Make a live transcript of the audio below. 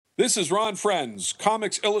This is Ron Friends,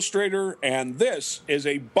 comics illustrator, and this is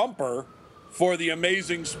a bumper for the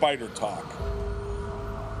Amazing Spider Talk.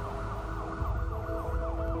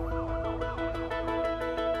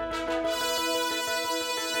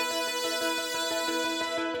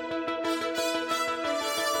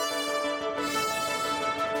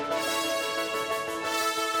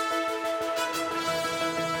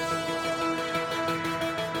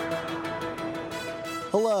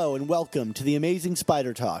 Hello and welcome to the Amazing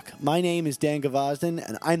Spider Talk. My name is Dan Gavazden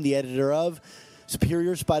and I'm the editor of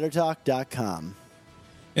SuperiorSpiderTalk.com.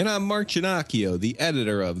 And I'm Mark Ginocchio, the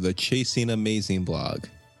editor of the Chasing Amazing blog.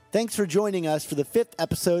 Thanks for joining us for the 5th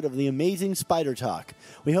episode of the Amazing Spider Talk.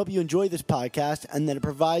 We hope you enjoy this podcast and that it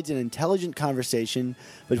provides an intelligent conversation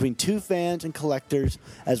between two fans and collectors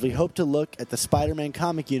as we hope to look at the Spider-Man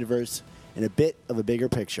comic universe in a bit of a bigger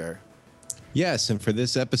picture. Yes, and for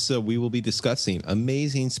this episode, we will be discussing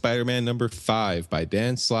Amazing Spider-Man number 5 by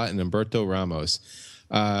Dan Slott and Humberto Ramos.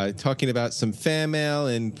 Talking about some fan mail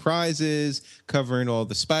and prizes, covering all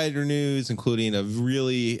the Spider news, including a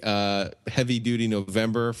really heavy-duty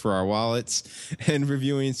November for our wallets, and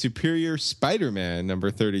reviewing Superior Spider-Man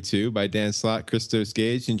number 32 by Dan Slott, Christos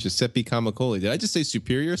Gage, and Giuseppe Camicoli. Did I just say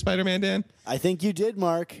Superior Spider-Man, Dan? I think you did,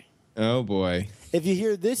 Mark. Oh, boy. If you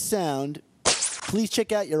hear this sound, please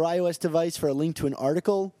check out your iOS device for a link to an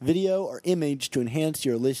article, video, or image to enhance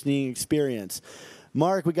your listening experience.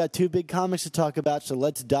 Mark, we got two big comics to talk about, so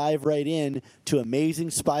let's dive right in to Amazing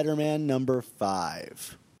Spider-Man number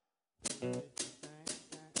 5.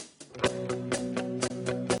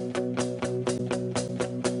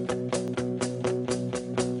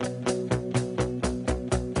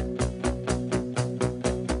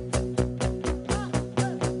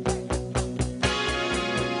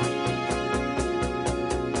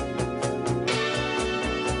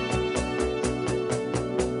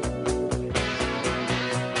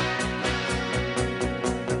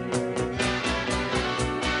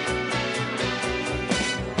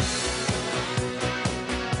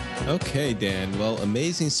 Okay, Dan. Well,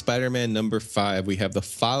 Amazing Spider-Man number 5. We have the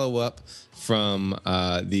follow-up from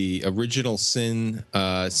the original Sin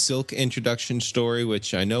Silk introduction story,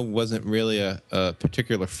 which I know wasn't really a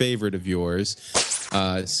particular favorite of yours.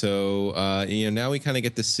 Now we kind of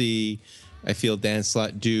get to see, I feel, Dan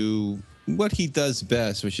Slott do what he does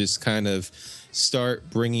best, which is kind of start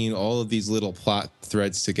bringing all of these little plot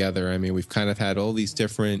threads together. I mean, we've kind of had all these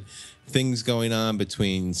different things going on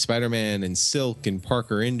between Spider-Man and Silk and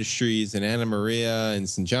Parker Industries and Anna Maria and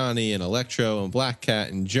Sinjani and Electro and Black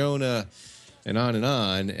Cat and Jonah and on and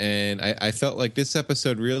on. And I felt like this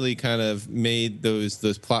episode really kind of made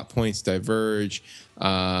those plot points diverge.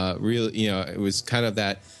 It was kind of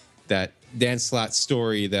that Dan Slott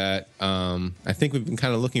story that I think we've been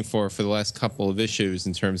kind of looking for the last couple of issues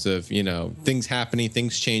in terms of, things happening,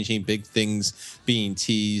 things changing, big things being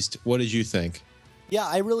teased. What did you think? Yeah,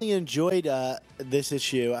 I really enjoyed this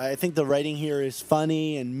issue. I think the writing here is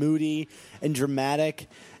funny and moody and dramatic,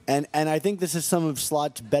 and I think this is some of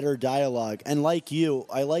Slott's better dialogue. And like you,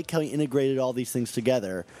 I like how he integrated all these things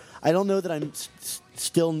together. I don't know that I'm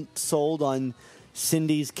still sold on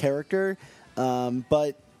Cindy's character,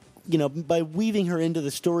 but by weaving her into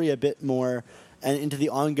the story a bit more and into the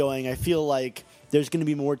ongoing, I feel like there's going to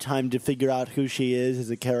be more time to figure out who she is as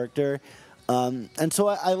a character. And so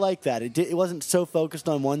I like that. It wasn't so focused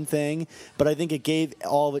on one thing, but I think it gave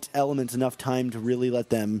all of its elements enough time to really let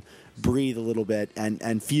them breathe a little bit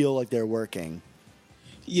and feel like they're working.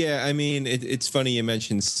 Yeah, I mean, it's funny you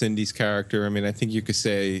mentioned Cindy's character. I mean, I think you could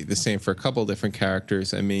say the same for a couple different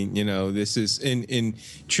characters. I mean, this is in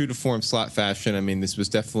true to form Slott fashion. I mean, this was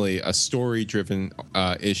definitely a story-driven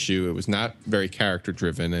issue. It was not very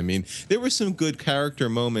character-driven. I mean, there were some good character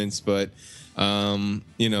moments, but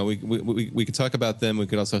we could talk about them. We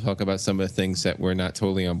could also talk about some of the things that we're not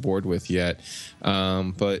totally on board with yet.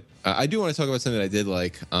 But I do want to talk about something that I did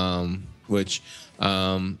like, which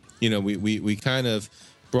we kind of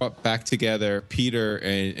brought back together Peter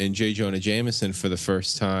and J. Jonah Jameson for the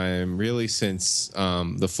first time, really since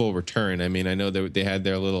the full return. I mean, I know that they had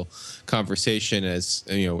their little conversation as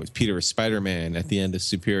with Peter as Spider-Man at the end of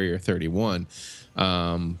Superior 31,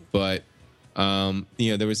 but.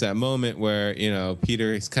 There was that moment where,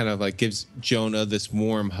 Peter is kind of like gives Jonah this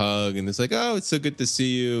warm hug and it's like, oh, it's so good to see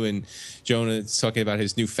you. And Jonah is talking about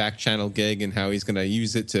his new Fact Channel gig and how he's going to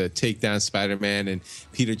use it to take down Spider-Man. And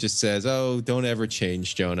Peter just says, oh, don't ever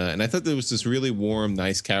change, Jonah. And I thought there was this really warm,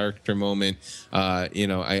 nice character moment.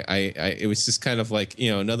 It was just kind of like,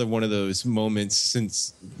 another one of those moments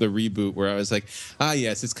since the reboot where I was like,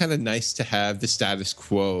 yes, it's kind of nice to have the status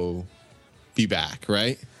quo be back,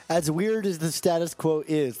 right? As weird as the status quo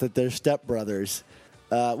is that they're stepbrothers,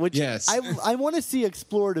 which Yes. I want to see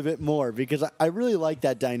explored a bit more because I really like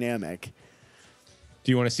that dynamic.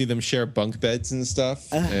 Do you want to see them share bunk beds and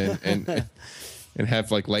stuff, and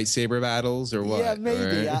have like lightsaber battles or what? Yeah,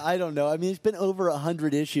 maybe. Right? I don't know. I mean, it's been over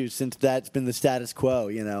 100 issues since that's been the status quo,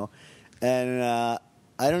 you know, and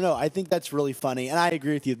I don't know. I think that's really funny, and I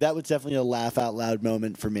agree with you. That was definitely a laugh out loud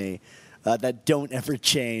moment for me. That don't ever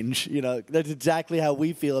change. You know, that's exactly how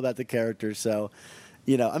we feel about the character. So,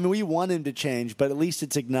 you know, I mean, we want him to change, but at least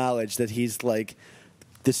it's acknowledged that he's like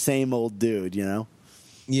the same old dude. You know.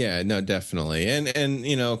 Yeah, no, definitely. And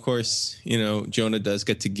you know, of course, you know, Jonah does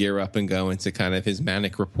get to gear up and go into kind of his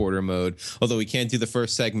manic reporter mode, although he can't do the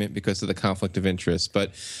first segment because of the conflict of interest.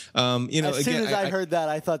 But you know, as soon as I heard that,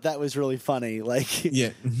 I thought that was really funny. Like,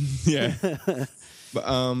 yeah, yeah. But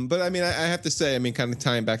I mean, I have to say, I mean, kind of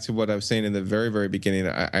tying back to what I was saying in the very, very beginning,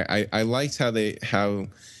 I liked how they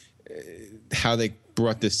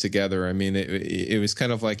brought this together. I mean, it was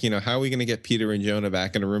kind of like, you know, how are we going to get Peter and Jonah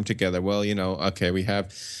back in a room together? Well, you know, okay, we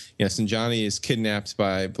have, you know, Sinjani is kidnapped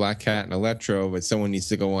by Black Cat and Electro, but someone needs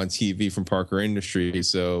to go on TV from Parker Industries.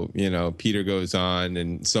 So, you know, Peter goes on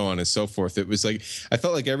and so on and so forth. It was like, I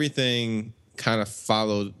felt like everything kind of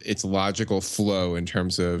followed its logical flow in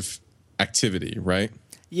terms of activity, right?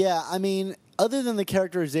 yeah, I mean, other than the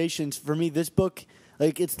characterizations, for me, this book.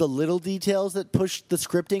 Like, it's the little details that push the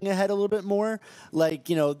scripting ahead a little bit more. Like,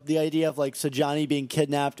 you know, the idea of, like, Sajani being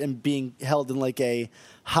kidnapped and being held in, like, a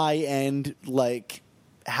high-end, like,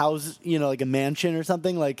 house, you know, like a mansion or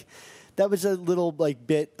something. Like, that was a little, like,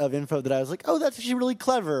 bit of info that I was like, oh, that's actually really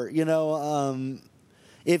clever. You know,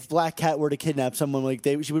 if Black Cat were to kidnap someone, like,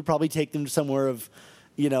 she would probably take them to somewhere of,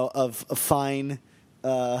 you know, of a fine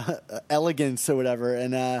elegance or whatever,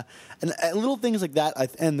 and little things like that,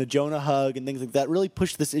 and the Jonah hug and things like that really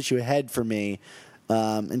pushed this issue ahead for me,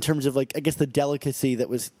 in terms of, like, I guess the delicacy that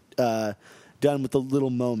was done with the little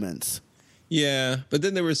moments. Yeah, but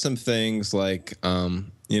then there were some things like,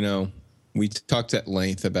 you know, we talked at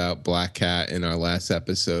length about Black Cat in our last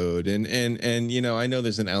episode, and you know, I know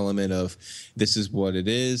there's an element of this is what it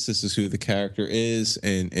is, this is who the character is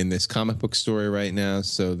in this comic book story right now.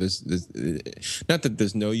 So this not that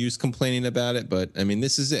there's no use complaining about it, but I mean,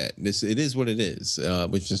 this is it. It is what it is,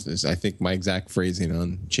 which is I think my exact phrasing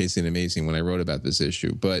on Chasing Amazing when I wrote about this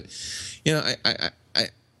issue. But you know,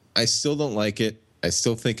 I still don't like it. I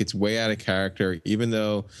still think it's way out of character, even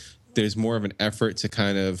though there's more of an effort to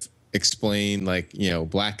kind of explain, like, you know,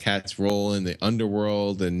 Black Cat's role in the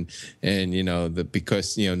underworld and you know,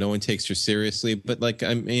 because, you know, no one takes her seriously, but like,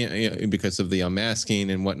 I mean, you know, because of the unmasking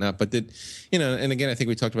and whatnot. But did, you know, and again, I think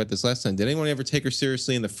we talked about this last time, did anyone ever take her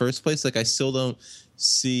seriously in the first place? Like, I still don't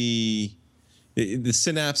see the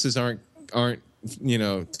synapses aren't you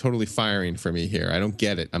know, totally firing for me here. I don't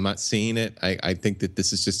get it. I'm not seeing it. I think that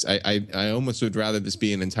this is just I almost would rather this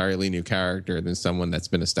be an entirely new character than someone that's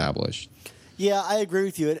been established. Yeah, I agree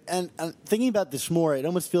with you. And thinking about this more, it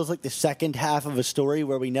almost feels like the second half of a story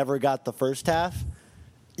where we never got the first half.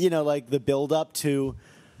 You know, like the build up to,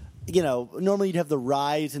 you know, normally you'd have the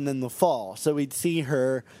rise and then the fall. So we'd see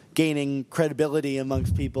her gaining credibility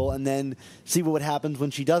amongst people and then see what happens when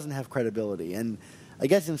she doesn't have credibility. And I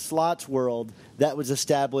guess in Slott's world, that was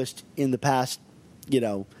established in the past, you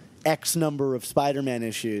know, X number of Spider-Man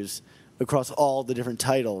issues across all the different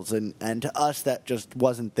titles. And to us, that just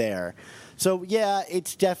wasn't there. So, yeah,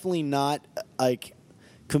 it's definitely not, like,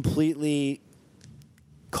 completely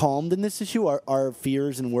calmed in this issue, our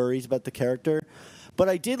fears and worries about the character. But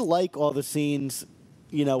I did like all the scenes,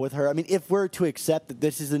 you know, with her. I mean, if we're to accept that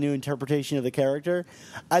this is the new interpretation of the character,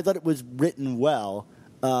 I thought it was written well.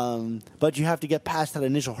 But you have to get past that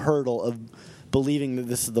initial hurdle of believing that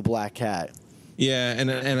this is the Black Cat. Yeah,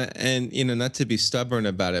 and you know, not to be stubborn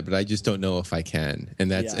about it, but I just don't know if I can. And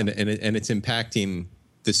that's and it's impacting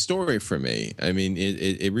the story for me. I mean,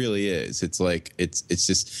 it really is. It's like it's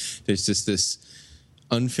just there's just this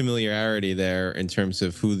unfamiliarity there in terms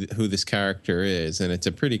of who this character is, and it's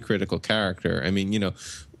a pretty critical character. I mean, you know,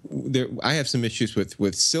 I have some issues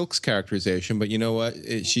with Silk's characterization, but you know what?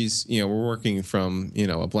 She's, you know, we're working from, you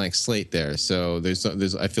know, a blank slate there, so there's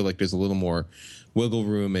I feel like there's a little more wiggle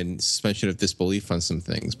room and suspension of disbelief on some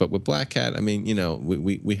things. But with Black Cat, I mean, you know,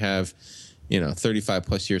 we have, you know, 35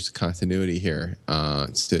 plus years of continuity here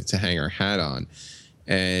to hang our hat on.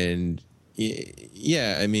 And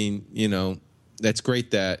yeah, I mean, you know, that's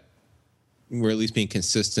great that we're at least being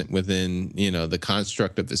consistent within, you know, the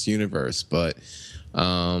construct of this universe. But, you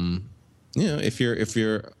know, if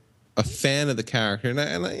you're a fan of the character, and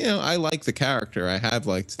I you know, I like the character, I have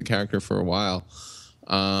liked the character for a while,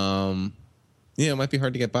 you know, it might be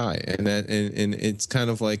hard to get by. And it's kind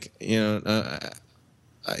of like, you know,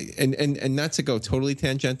 and not to go totally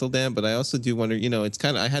tangential, Dan, but I also do wonder, it's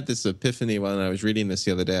kind of, I had this epiphany when I was reading this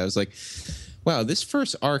the other day. I was like, wow, this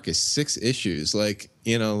first arc is 6 issues. Like,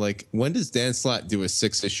 like when does Dan Slott do a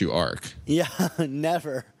 6-issue arc? Yeah,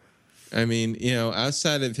 never. I mean,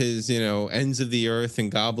 outside of his, Ends of the Earth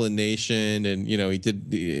and Goblin Nation, and he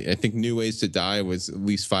did, I think New Ways to Die was at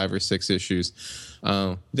least 5 or 6 issues.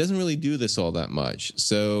 He doesn't really do this all that much.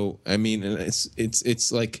 So, I mean,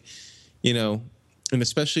 it's like, and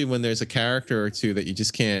especially when there's a character or two that you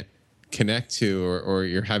just can't connect to, or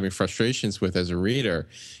you're having frustrations with as a reader,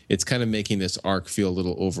 it's kind of making this arc feel a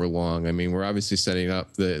little overlong. I mean, we're obviously setting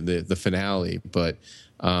up the finale, but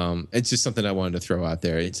it's just something I wanted to throw out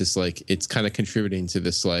there. It's just like, it's kind of contributing to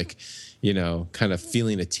this, like, kind of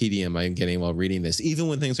feeling of tedium I'm getting while reading this, even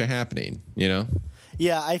when things are happening,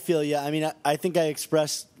 Yeah, I feel you. I mean, I think I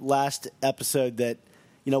expressed last episode that,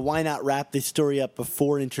 why not wrap this story up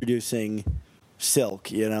before introducing Silk,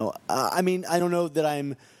 I mean, I don't know that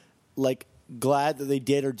I'm, like, glad that they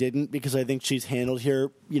did or didn't, because I think she's handled here,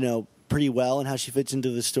 pretty well and how she fits into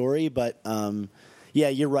the story. But, yeah,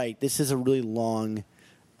 you're right. This is a really long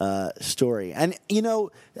story. And,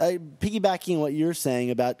 piggybacking on what you're saying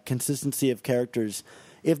about consistency of characters,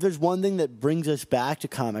 if there's one thing that brings us back to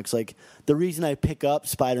comics, like, the reason I pick up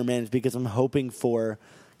Spider-Man is because I'm hoping for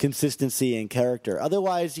consistency in character.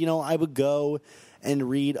 Otherwise, I would go and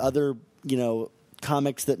read other,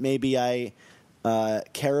 comics that maybe I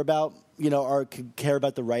care about, or could care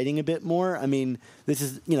about the writing a bit more. I mean, this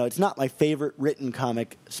is, it's not my favorite written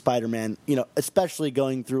comic, Spider-Man, especially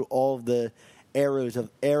going through all of the eras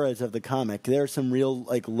of the comic. There are some real,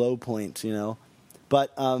 like, low points,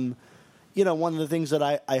 But, one of the things that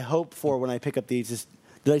I hope for when I pick up these is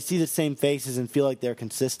that I see the same faces and feel like they're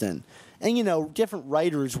consistent. And, different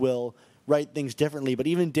writers will write things differently, but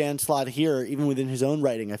even Dan Slott here, even within his own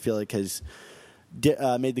writing, I feel like has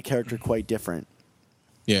made the character quite different.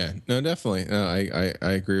 Yeah, no, definitely. No,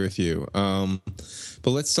 I agree with you.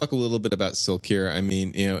 But let's talk a little bit about Silk here. I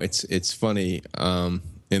mean, it's funny.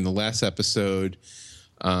 In the last episode,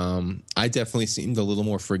 I definitely seemed a little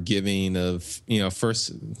more forgiving of,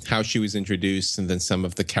 first how she was introduced and then some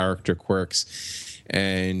of the character quirks.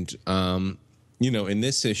 And, in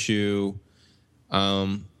this issue,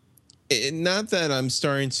 not that I'm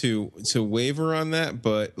starting to waver on that,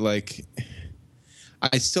 but, like,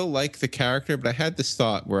 I still like the character, but I had this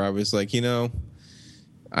thought where I was like,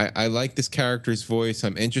 I like this character's voice.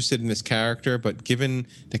 I'm interested in this character, but given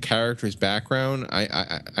the character's background,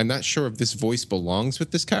 I'm not sure if this voice belongs with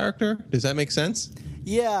this character. Does that make sense?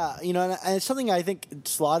 Yeah, and it's something I think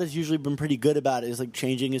Slott has usually been pretty good about, is like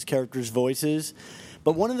changing his characters' voices.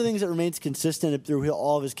 But one of the things that remains consistent through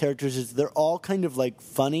all of his characters is they're all kind of like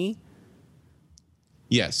funny.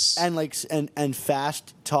 Yes. And like and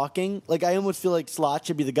fast talking. Like, I almost feel like Slott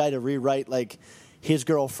should be the guy to rewrite, like, His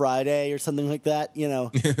Girl Friday or something like that.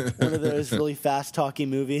 One of those really fast talking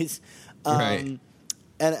movies. Right.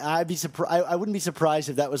 And I'd be surprised. I wouldn't be surprised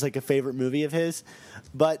if that was like a favorite movie of his.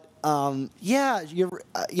 But yeah,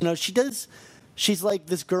 she does. She's like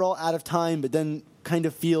this girl out of time, but then kind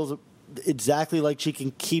of feels exactly like she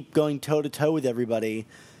can keep going toe to toe with everybody.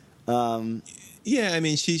 Yeah, I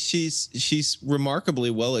mean, she's remarkably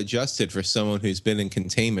well adjusted for someone who's been in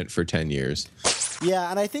containment for 10 years. Yeah,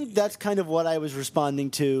 and I think that's kind of what I was responding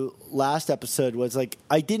to last episode, was like,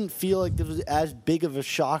 I didn't feel like this was as big of a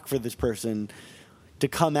shock for this person to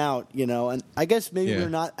come out, and I guess maybe we're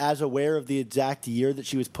not as aware of the exact year that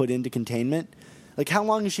she was put into containment. Like, how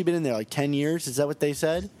long has she been in there? Like 10 years? Is that what they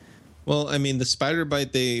said? Well, I mean, the spider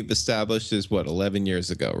bite they've established is 11 years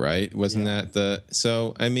ago, right? Wasn't that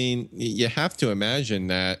so? I mean, you have to imagine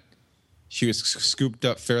that she was scooped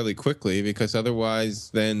up fairly quickly, because otherwise,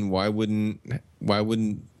 then why wouldn't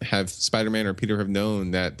have Spider-Man or Peter have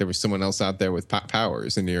known that there was someone else out there with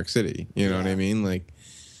powers in New York City? You know what I mean? Like,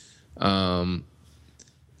 I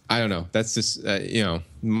don't know. That's just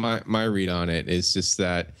my read on it is just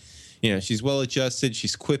that. She's well adjusted.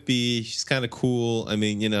 She's quippy. She's kind of cool. I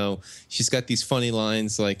mean, she's got these funny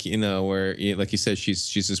lines, like, where, like you said,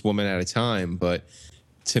 she's this woman at a time. But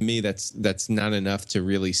to me, that's not enough to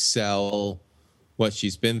really sell what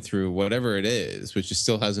she's been through, whatever it is, which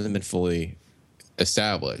still hasn't been fully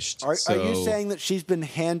established. Are you saying that she's been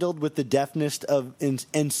handled with the deftness of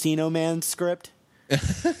Encino Man's script?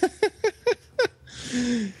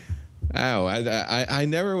 Oh, I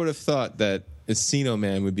never would have thought that Encino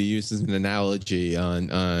Man would be used as an analogy on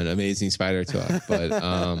Amazing Spider Talk, but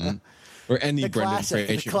or any Brendan Fraser.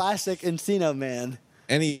 The classic Encino Man.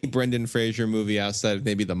 any Brendan Fraser movie outside of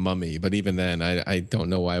maybe The Mummy, but even then, I don't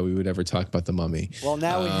know why we would ever talk about The Mummy. Well,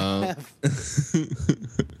 now we have.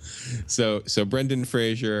 So Brendan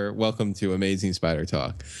Fraser, welcome to Amazing Spider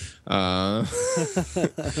Talk.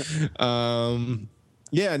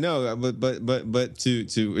 Yeah, no, but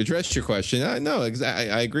to address your question, no,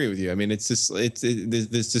 I agree with you. I mean, it's just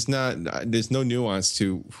there's just not there's no nuance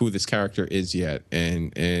to who this character is yet,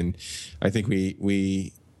 and I think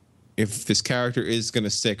we if this character is going to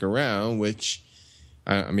stick around, which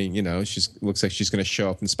I mean, you know, looks like she's going to show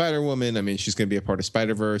up in Spider-Woman. I mean, she's going to be a part of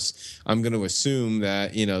Spider-Verse. I'm going to assume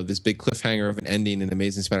that, you know, this big cliffhanger of an ending in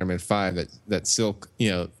Amazing Spider-Man 5 that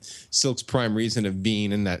Silk's prime reason of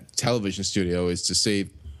being in that television studio is to save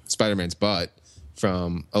Spider-Man's butt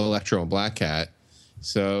from Electro and Black Cat.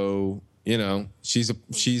 So, you know, she's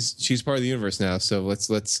part of the universe now. So let's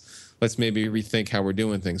maybe rethink how we're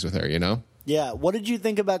doing things with her, you know? Yeah. What did you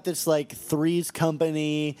think about this, like, Three's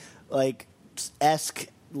Company, like, esque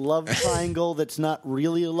love triangle that's not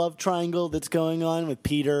really a love triangle that's going on with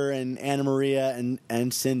Peter and Anna Maria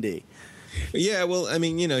and Cindy? Yeah, well, I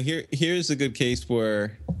mean, you know, here's a good case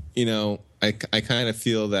where, you know, I kind of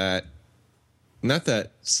feel that, not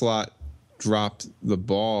that Slott dropped the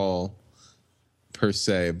ball per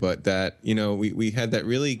se, but that, you know, we had that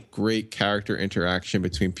really great character interaction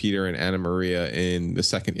between Peter and Anna Maria in the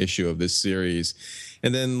second issue of this series.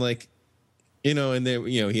 And then, like, you know, and then,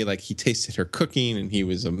 you know, he tasted her cooking and he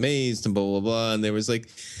was amazed and blah, blah, blah. And there was like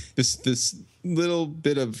this little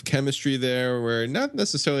bit of chemistry there where not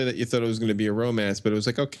necessarily that you thought it was going to be a romance, but it was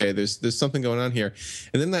like, okay, there's something going on here.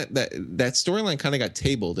 And then that storyline kind of got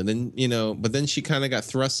tabled. And then, you know, but then she kind of got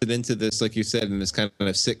thrusted into this, like you said, in this kind of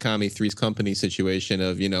sitcom-y Three's Company situation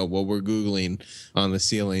of, you know, well, we're Googling on the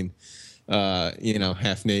ceiling, you know,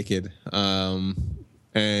 half naked. And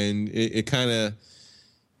it kind of,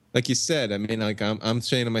 like you said, I mean, like I'm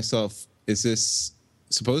saying to myself, is this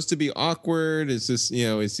supposed to be awkward? Is this, you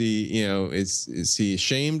know, is he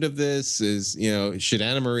ashamed of this? Is, you know, should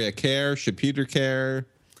Anna Maria care? Should Peter care?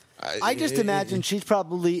 I just imagine she's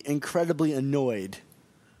probably incredibly annoyed.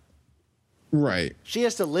 Right. She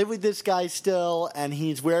has to live with this guy still, and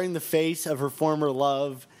he's wearing the face of her former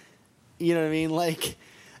love. You know what I mean? Like,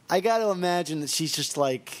 I got to imagine that she's just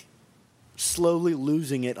like slowly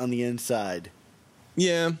losing it on the inside.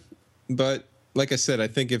 Yeah, but like I said, I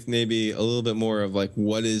think if maybe a little bit more of like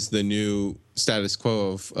what is the new status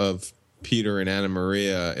quo of Peter and Anna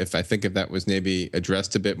Maria, if that was maybe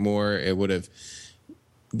addressed a bit more, it would have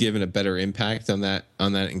given a better impact on that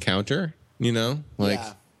encounter, you know? Like,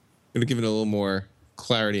 it would have given a little more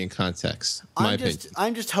clarity and context, my opinion.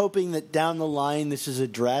 I'm just hoping that down the line this is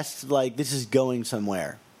addressed, like this is going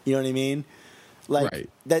somewhere. You know what I mean? Like, right.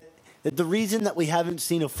 that the reason that we haven't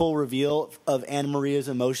seen a full reveal of Anna Maria's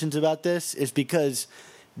emotions about this is because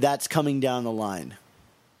that's coming down the line.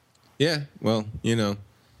 Yeah, well, you know, and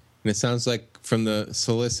it sounds like from the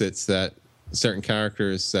solicits that certain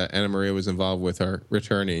characters that Anna Maria was involved with are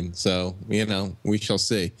returning. So, you know, we shall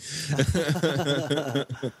see.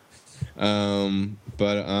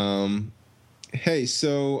 Hey,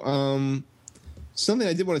 so something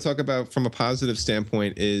I did want to talk about from a positive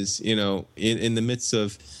standpoint is, you know, in the midst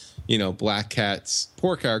of, you know, Black Cat's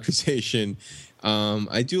poor characterization,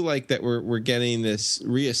 I do like that we're getting this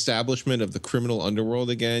reestablishment of the criminal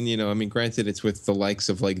underworld again. You know, I mean, granted, it's with the likes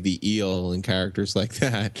of like the Eel and characters like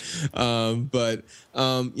that, but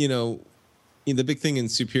you know, the big thing in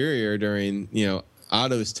Superior during, you know,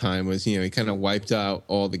 Otto's time was, you know, he kind of wiped out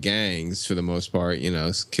all the gangs for the most part. You know,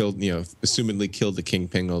 killed, you know, assumedly killed the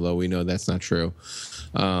Kingpin, although we know that's not true.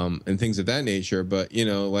 And things of that nature, but you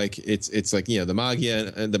know, like it's like, you know, the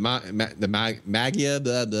Magia, the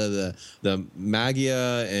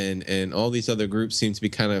Magia, and all these other groups seem to be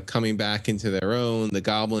kind of coming back into their own. The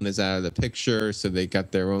Goblin is out of the picture, so they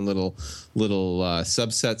got their own little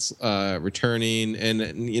subsets returning,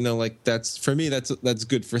 and you know, like that's for me, that's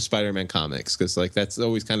good for Spider-Man comics, because like that's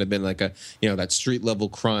always kind of been like a, you know, that street level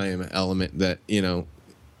crime element that, you know,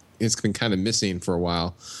 it's been kind of missing for a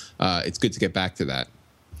while. It's good to get back to that.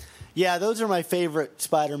 Yeah, those are my favorite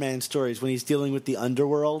Spider-Man stories, when he's dealing with the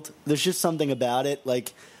underworld. There's just something about it.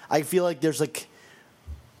 Like, I feel like there's like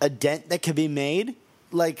a dent that can be made.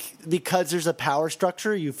 Like, because there's a power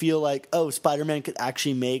structure, you feel like, oh, Spider-Man could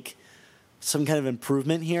actually make some kind of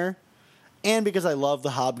improvement here. And because I love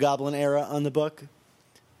the Hobgoblin era on the book.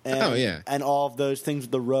 And, and all of those things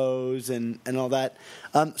with the rose and all that.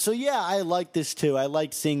 So, yeah, I like this, too. I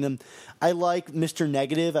like seeing them. I like Mr.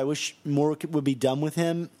 Negative. I wish more would be done with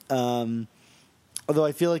him. Although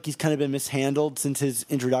I feel like he's kind of been mishandled since his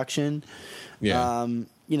introduction. Yeah.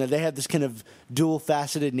 they have this kind of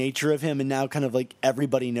dual-faceted nature of him, and now kind of like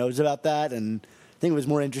everybody knows about that. And I think it was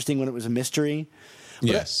more interesting when it was a mystery. But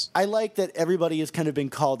Yes. I like that everybody has kind of been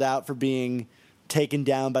called out for being taken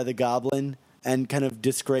down by the Goblin and kind of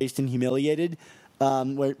disgraced and humiliated,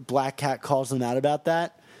 where Black Cat calls them out about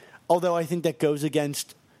that. Although I think that goes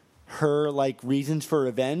against her like reasons for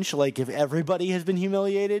revenge. Like if everybody has been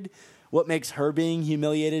humiliated, what makes her being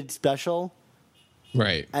humiliated special?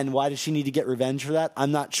 Right. And why does she need to get revenge for that?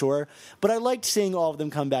 I'm not sure. But I liked seeing all of them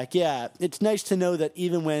come back. Yeah, it's nice to know that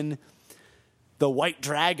even when the White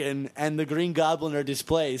Dragon and the Green Goblin are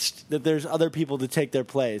displaced, that there's other people to take their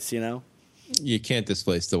place, You can't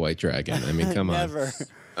displace the White Dragon. I mean, come on. Never.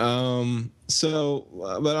 But on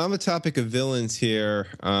the topic of villains here,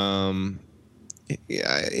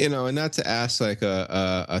 yeah, and not to ask like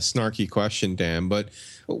a snarky question, Dan, but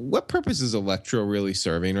what purpose is Electro really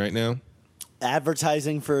serving right now?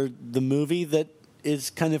 Advertising for the movie that is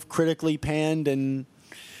kind of critically panned and...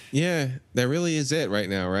 Yeah, that really is it right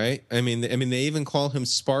now, right? I mean, they even call him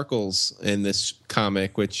Sparkles in this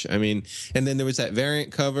comic, which and then there was that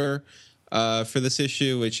variant cover for this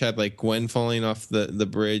issue, which had like Gwen falling off the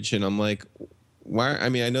bridge, and I'm like, why? I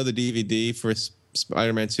mean, I know the DVD for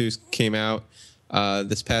Spider-Man 2 came out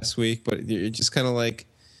this past week, but you're just kind of like,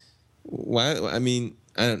 why? I mean,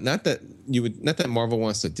 not that Marvel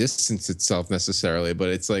wants to distance itself necessarily, but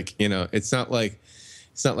it's like it's not like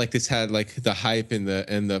this had like the hype and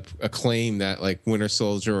the acclaim that like Winter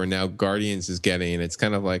Soldier or now Guardians is getting. It's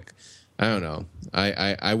kind of like, I don't know.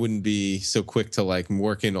 I wouldn't be so quick to like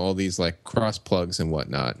work in all these like cross plugs and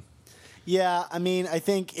whatnot. Yeah, I mean, I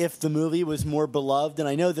think if the movie was more beloved, and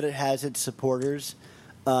I know that it has its supporters,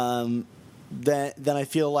 then I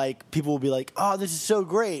feel like people will be like, "Oh, this is so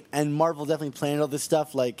great!" And Marvel definitely planned all this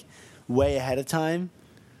stuff like way ahead of time.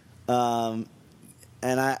 And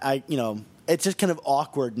I it's just kind of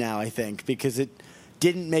awkward now, I think, because it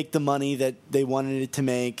didn't make the money that they wanted it to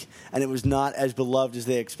make, and it was not as beloved as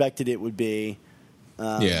they expected it would be.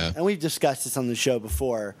 Yeah. And we've discussed this on the show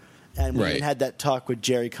before, and we even had that talk with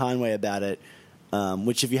Jerry Conway about it,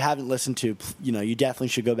 which if you haven't listened to, you definitely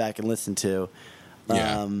should go back and listen to.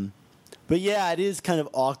 Yeah. But yeah, it is kind of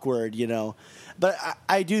awkward, But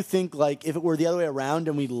I do think, like, if it were the other way around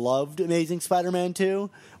and we loved Amazing Spider-Man 2,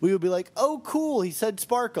 we would be like, "Oh, cool! He said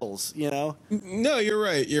sparkles," No, you're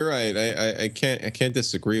right. You're right. I can't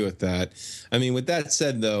disagree with that. I mean, with that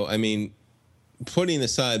said, though, I mean, putting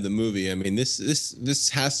aside the movie, I mean, this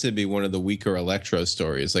has to be one of the weaker Electro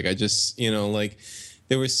stories. Like, I just, like.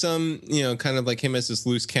 There was some, kind of like him as this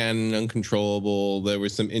loose cannon, uncontrollable. There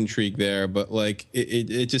was some intrigue there, but like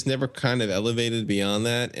it just never kind of elevated beyond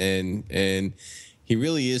that. And he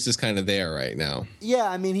really is just kind of there right now. Yeah,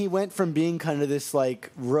 I mean, he went from being kind of this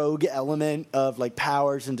like rogue element of like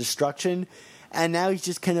powers and destruction, and now he's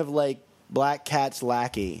just kind of like Black Cat's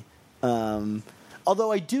lackey.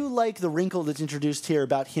 Although I do like the wrinkle that's introduced here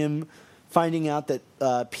about him finding out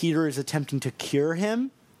that Peter is attempting to cure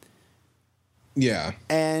him. Yeah.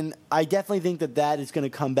 And I definitely think that is going to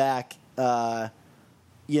come back, into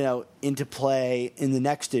play in the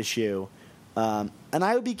next issue. And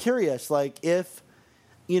I would be curious, like, if,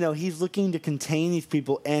 he's looking to contain these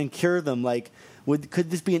people and cure them, like, could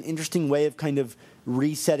this be an interesting way of kind of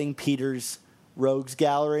resetting Peter's rogues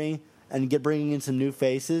gallery and bringing in some new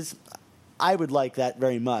faces? I would like that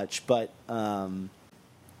very much, but, I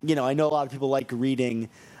know a lot of people like reading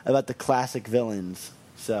about the classic villains,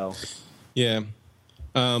 so... Yeah.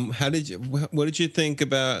 What did you think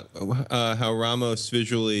about how Ramos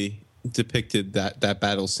visually depicted that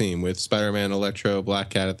battle scene with Spider-Man, Electro,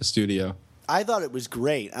 Black Cat at the studio? I thought it was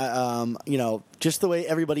great. Just the way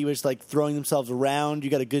everybody was like throwing themselves around, you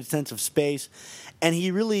got a good sense of space. And he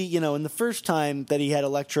really, in the first time that he had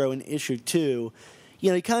Electro in issue 2,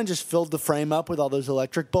 he kind of just filled the frame up with all those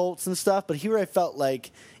electric bolts and stuff. But here I felt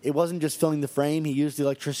like it wasn't just filling the frame. He used the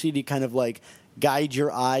electricity to kind of like guide your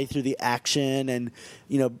eye through the action and,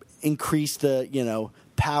 increase the,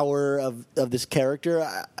 power of this character.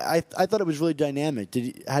 I thought it was really dynamic.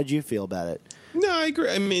 How did you feel about it? No, I agree.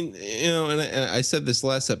 I mean, and I said this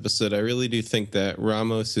last episode, I really do think that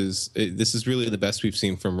this is really the best we've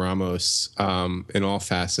seen from Ramos in all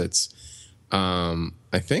facets.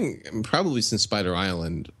 I think probably since Spider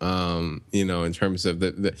Island, in terms of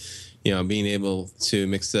the being able to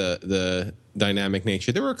mix the dynamic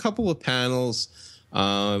nature. There were a couple of panels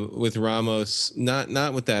with Ramos,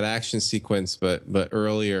 not with that action sequence, but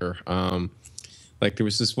earlier, Like there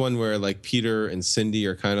was this one where like Peter and Cindy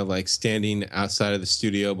are kind of like standing outside of the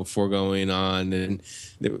studio before going on, and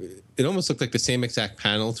it almost looked like the same exact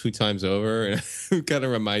panel 2 times over, and it kind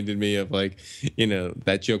of reminded me of like, you know,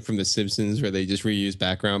 that joke from The Simpsons where they just reuse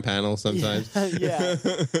background panels sometimes. Yeah.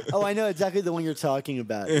 Oh, I know exactly the one you're talking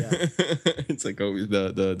about. Yeah. It's like always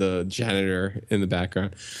the janitor in the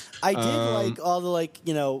background. I did like all the like,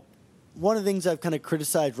 you know, one of the things I've kind of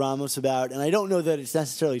criticized Ramos about, and I don't know that it's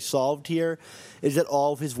necessarily solved here, is that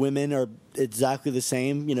all of his women are exactly the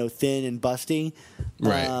same, you know, thin and busty.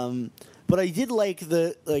 Right. But I did like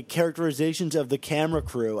the characterizations of the camera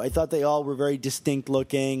crew. I thought they all were very distinct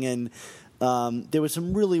looking, and there was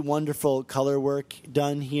some really wonderful color work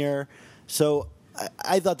done here. So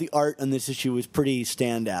I thought the art on this issue was pretty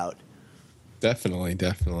standout. Definitely.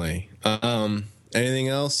 Anything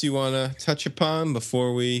else you want to touch upon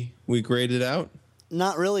before we grade it out?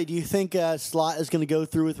 Not really. Do you think Slott is going to go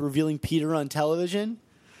through with revealing Peter on television?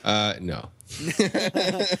 No.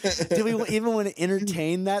 Do we even want to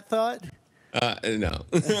entertain that thought? No.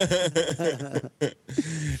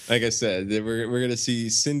 Like I said, we're gonna see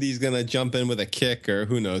Cindy's gonna jump in with a kick or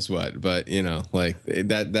who knows what, but you know, like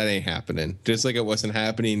that ain't happening. Just like it wasn't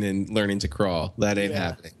happening in Learning to Crawl. That ain't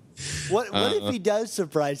happening. What if he does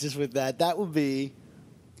surprise us with that? That would be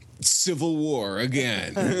Civil War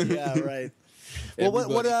again. Yeah, right.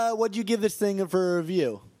 Well, what'd you give this thing for a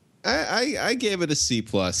review? I gave it a C+.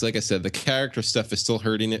 Like I said, the character stuff is still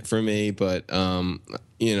hurting it for me, but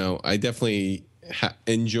you know, I definitely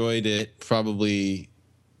enjoyed it probably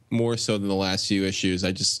more so than the last few issues.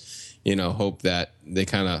 I just, you know, hope that they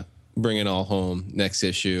kind of bring it all home next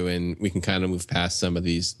issue and we can kind of move past some of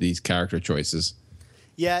these character choices.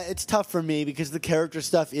 Yeah, it's tough for me because the character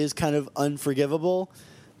stuff is kind of unforgivable,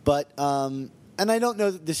 but and I don't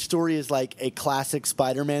know that this story is like a classic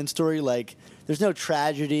Spider-Man story. Like, there's no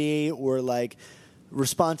tragedy or like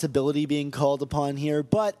responsibility being called upon here,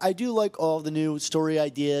 but I do like all the new story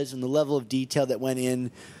ideas and the level of detail that went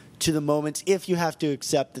in to the moments, if you have to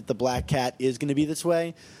accept that the Black Cat is going to be this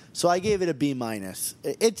way. So I gave it a B-.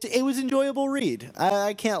 It was enjoyable read.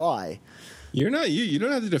 I can't lie. You're not you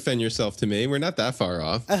don't have to defend yourself to me. We're not that far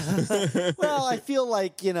off. Well, I feel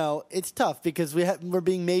like, you know, it's tough because we're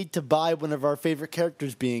being made to buy one of our favorite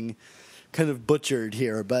characters being kind of butchered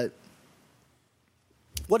here, but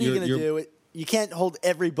what are you going to do? You can't hold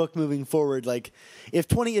every book moving forward. Like, if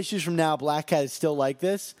 20 issues from now Black Cat is still like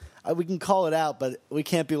this, we can call it out, but we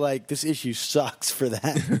can't be like, this issue sucks for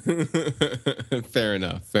that. Fair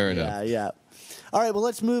enough. Yeah. All right, well,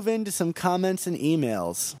 let's move into some comments and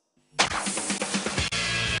emails.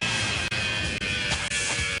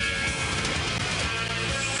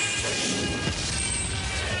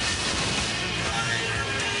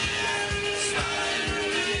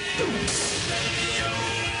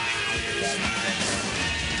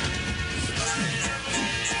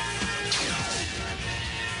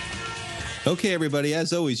 Okay, everybody,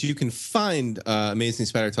 as always, you can find Amazing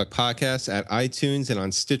Spider Talk podcast at iTunes and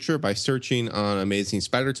on Stitcher by searching on Amazing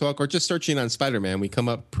Spider Talk or just searching on Spider-Man. We come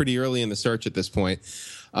up pretty early in the search at this point.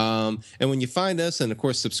 And when you find us and, of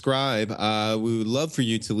course, subscribe, we would love for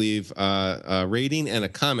you to leave a rating and a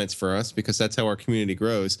comments for us because that's how our community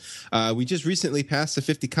grows. We just recently passed the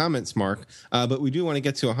 50 comments mark, but we do want to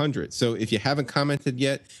get to 100. So if you haven't commented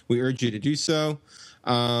yet, we urge you to do so.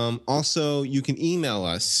 Also, you can email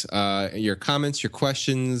us your comments, your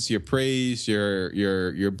questions, your praise,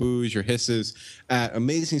 your boos, your hisses at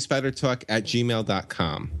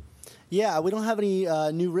amazingspidertalk@gmail.com. Yeah, we don't have any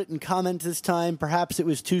new written comments this time. Perhaps it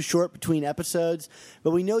was too short between episodes,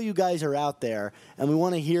 but we know you guys are out there, and we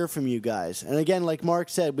want to hear from you guys. And again, like Mark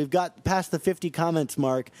said, we've got past the 50 comments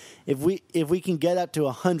mark. If we can get up to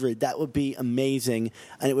 100, that would be amazing,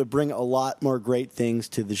 and it would bring a lot more great things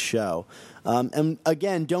to the show. And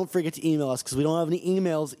again, don't forget to email us because we don't have any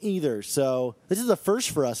emails either. So this is a first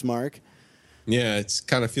for us, Mark. Yeah, it's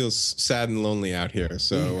kind of feels sad and lonely out here.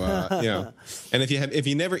 So, and if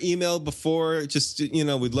you never emailed before, just, you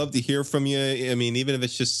know, we'd love to hear from you. I mean, even if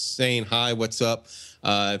it's just saying, hi, what's up?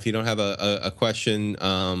 If you don't have a question,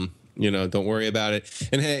 you know, don't worry about it.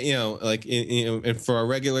 And hey, you know, like, you know, and for our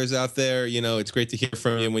regulars out there, you know, it's great to hear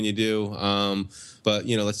from you when you do. But,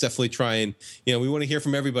 you know, let's definitely try and, you know, we want to hear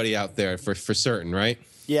from everybody out there for certain, right?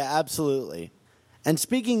 Yeah, absolutely. And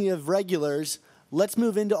speaking of regulars, let's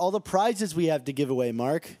move into all the prizes we have to give away,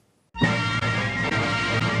 Mark.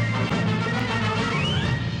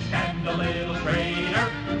 Stand a little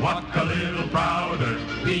straighter, walk a little prouder,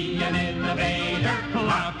 be an innovator,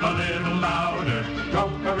 laugh a little louder, go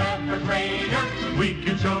forever greater, we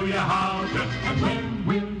can show you how to, and when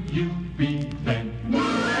will you be then?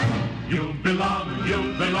 You'll belong,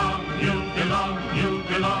 you'll belong, you'll belong,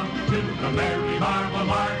 the Merry Marvel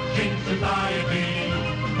Marching Society.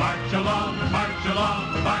 March along, march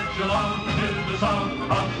along, march along to the song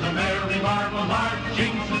of the Merry Marvel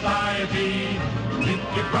Marching Society.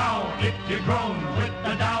 If you groan with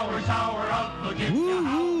the dour sour of the gift.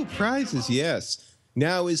 Woo, prizes, yes.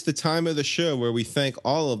 Now is the time of the show where we thank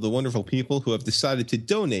all of the wonderful people who have decided to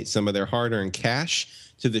donate some of their hard-earned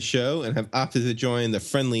cash to the show and have opted to join the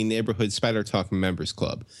Friendly Neighborhood Spider Talk Members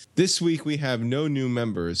Club. This week we have no new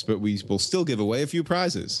members, but we will still give away a few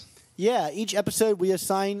prizes. Yeah, each episode we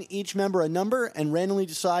assign each member a number and randomly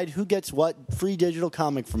decide who gets what free digital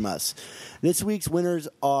comic from us. This week's winners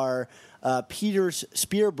are Peter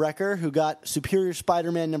Spearbrecker, who got Superior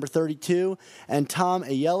Spider-Man number 32, and Tom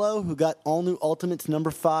Aiello, who got All New Ultimates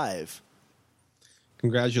number 5.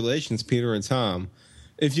 Congratulations, Peter and Tom.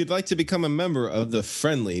 If you'd like to become a member of the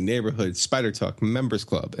Friendly Neighborhood Spider Talk Members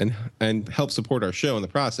Club and help support our show in the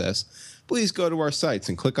process, please go to our sites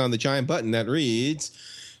and click on the giant button that reads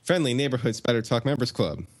Friendly Neighborhood Spider Talk Members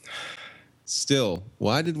Club. Still,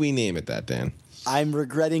 why did we name it that, Dan? I'm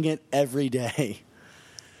regretting it every day.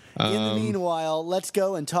 In the meanwhile, let's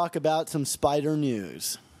go and talk about some spider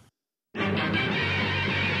news.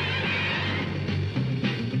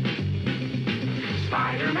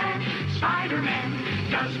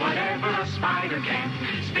 Spider-Man does whatever a spider can.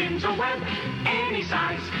 Spins a web any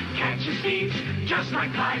size, catches thieves just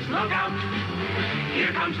like flies. Look out,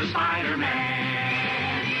 here comes the Spider-Man.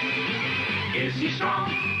 Is he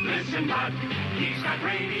strong? Listen, bud, he's got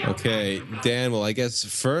radio. Okay, Dan. Well, I guess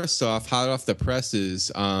first off, hot off the presses,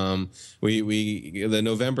 the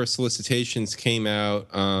November solicitations came out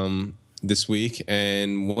this week,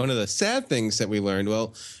 and one of the sad things that we learned,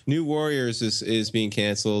 well, New Warriors is being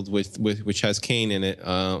canceled which has Kane in it,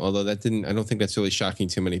 although I don't think that's really shocking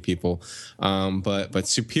to many people, but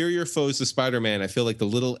Superior Foes to Spider-Man, I feel like the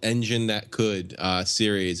little engine that could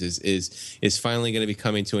series is finally going to be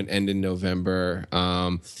coming to an end in November.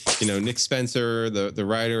 Nick Spencer, the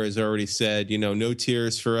writer, has already said, no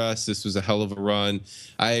tears for us, this was a hell of a run.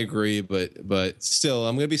 I agree, but still,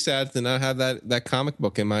 I'm going to be sad to not have that comic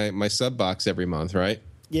book in my sub box every month, right?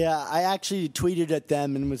 Yeah, I actually tweeted at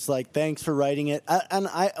them and was like, thanks for writing it.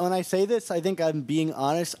 When I say this, I think I'm being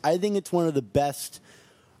honest. I think it's one of the best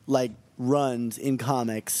runs in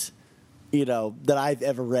comics, that I've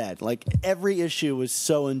ever read. Like, every issue was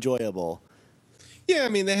so enjoyable. Yeah, I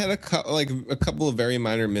mean, they had a couple of very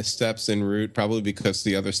minor missteps en route, probably because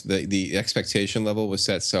the expectation level was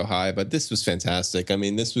set so high. But this was fantastic. I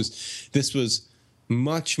mean, this was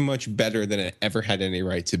much, much better than it ever had any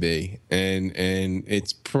right to be, and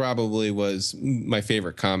it probably was my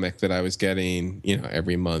favorite comic that I was getting,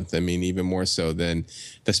 every month. I mean, even more so than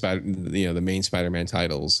the main Spider-Man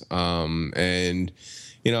titles. I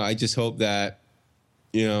just hope that,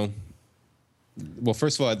 well,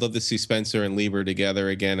 first of all, I'd love to see Spencer and Lieber together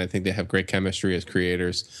again. I think they have great chemistry as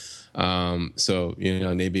creators. So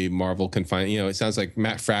maybe Marvel can find, it sounds like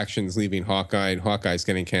Matt Fraction's leaving Hawkeye and Hawkeye's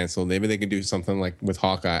getting canceled. Maybe they can do something like with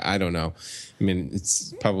Hawkeye. I don't know. I mean,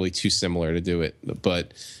 it's probably too similar to do it,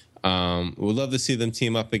 but we'd love to see them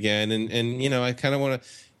team up again. And I kind of want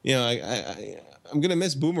to, I'm gonna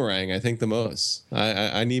miss Boomerang, I think, the most.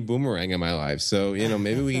 I need Boomerang in my life. So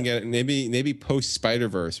maybe we can get maybe post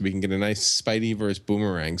Spider-Verse we can get a nice Spideyverse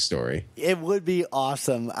Boomerang story. It would be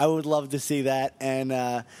awesome. I would love to see that.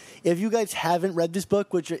 And if you guys haven't read this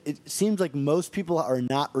book, which it seems like most people are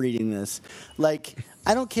not reading this,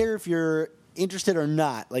 I don't care if you're interested or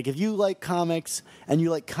not. If you like comics and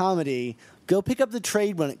you like comedy, go pick up the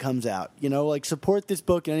trade when it comes out. Support this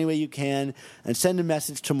book in any way you can and send a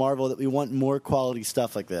message to Marvel that we want more quality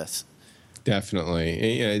stuff like this.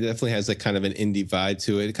 Definitely. It definitely has kind of an indie vibe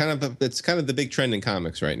to it. It's kind of the big trend in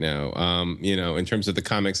comics right now, in terms of the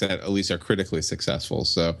comics that at least are critically successful.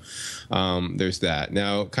 So there's that.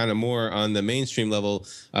 Now, kind of more on the mainstream level,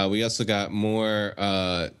 we also got more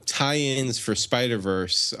tie-ins for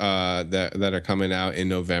Spider-Verse that are coming out in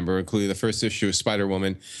November, including the first issue of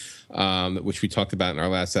Spider-Woman, which we talked about in our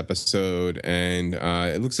last episode. And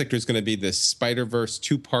it looks like there's going to be this Spider-Verse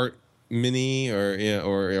 2-part mini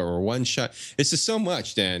or one shot. It's just so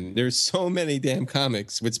much, Dan. There's so many damn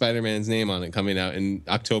comics with Spider-Man's name on it coming out in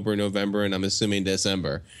October, November, and I'm assuming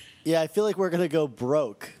December. Yeah, I feel like we're going to go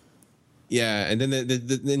broke. Yeah, and then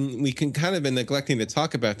then we can kind of been neglecting to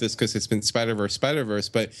talk about this because it's been Spider-Verse,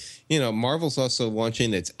 but Marvel's also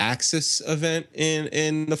launching its Axis event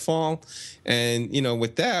in the fall, and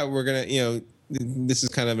with that we're gonna this is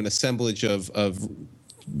kind of an assemblage of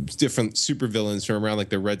different supervillains from around like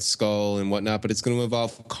the Red Skull and whatnot, but it's going to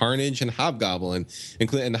involve Carnage and Hobgoblin. And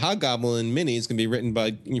the Hobgoblin mini is going to be written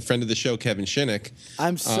by your friend of the show, Kevin Shinnick.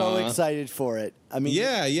 I'm so excited for it. I mean,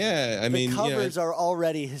 the covers are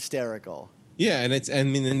already hysterical. Yeah, and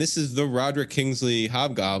this is the Roderick Kingsley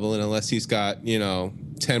Hobgoblin, unless he's got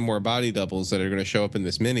 10 more body doubles that are going to show up in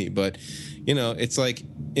this mini. But it's like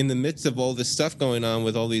in the midst of all this stuff going on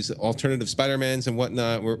with all these alternative Spider-Mans and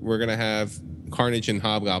whatnot, we're going to have Carnage and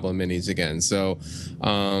Hobgoblin minis again. So,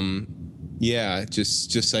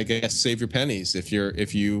 just I guess save your pennies if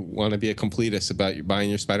you want to be a completist about buying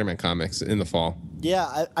your Spider-Man comics in the fall.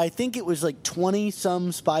 Yeah, I think it was like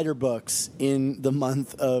 20-some Spider books in the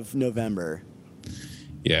month of November.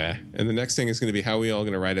 Yeah, and the next thing is going to be how are we all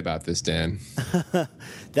going to write about this, Dan?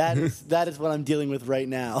 That is what I'm dealing with right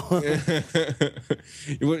now.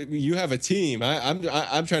 You have a team. I'm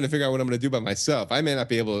trying to figure out what I'm going to do by myself. I may not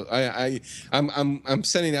be able. I'm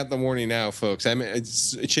sending out the warning now, folks.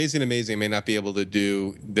 Chasing Amazing may not be able to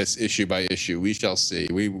do this issue by issue. We shall see.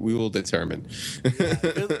 We will determine. Yeah,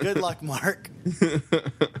 good luck, Mark.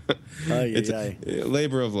 It's a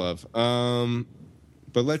labor of love.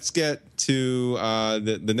 But let's get to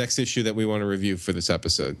the next issue that we want to review for this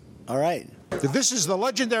episode. All right. This is the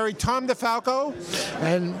legendary Tom DeFalco,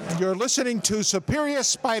 and you're listening to Superior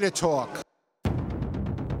Spider Talk.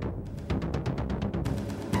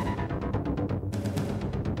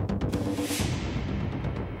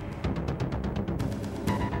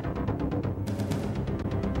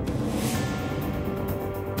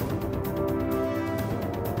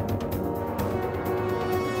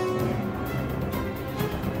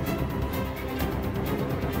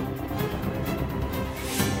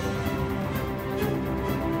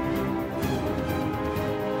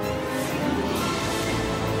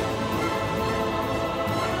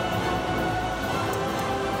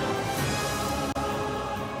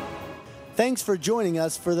 Thanks for joining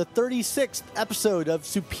us for the 36th episode of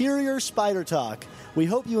Superior Spider Talk. We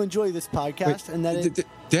hope you enjoy this podcast. Wait, and that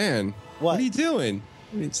Dan, what are you doing?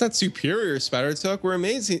 It's not Superior Spider Talk. We're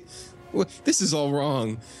amazing. This is all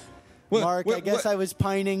wrong. Mark, I guess I was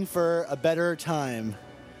pining for a better time.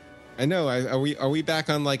 I know. Are we back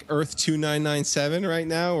on like Earth 2997 right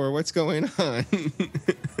now, or what's going on?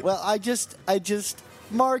 Well, I just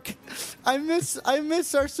Mark, I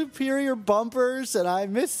miss our Superior bumpers, and I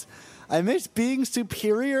miss being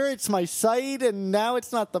superior. It's my site, and now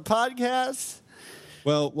it's not the podcast.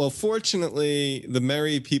 Well, fortunately, the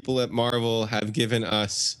merry people at Marvel have given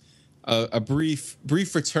us a brief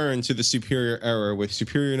return to the Superior era with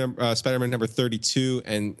Superior Spider-Man number 32,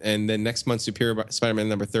 and then next month Superior Spider-Man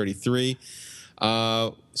number 33.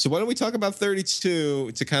 So why don't we talk about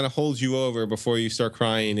 32 to kind of hold you over before you start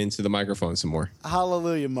crying into the microphone some more?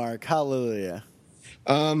 Hallelujah, Mark. Hallelujah.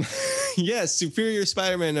 Yes, Superior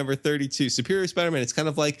Spider-Man number 32. Superior Spider-Man, it's kind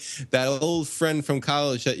of like that old friend from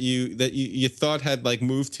college that you thought had like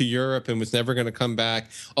moved to Europe and was never going to come back.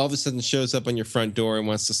 All of a sudden shows up on your front door and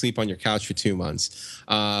wants to sleep on your couch for 2 months.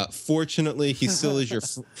 Fortunately, he still is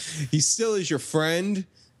your friend.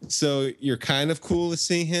 So you're kind of cool to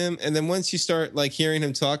see him. And then once you start like hearing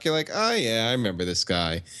him talk, you're like, oh yeah, I remember this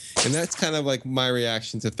guy. And that's kind of like my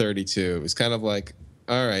reaction to 32. It was kind of like,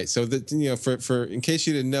 all right, so for in case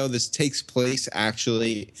you didn't know, this takes place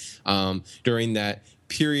actually during that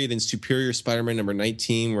period in Superior Spider-Man number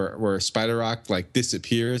 19 where Spider-Rock like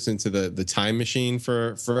disappears into the time machine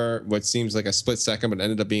for what seems like a split second, but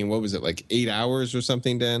ended up being, what was it, like 8 hours or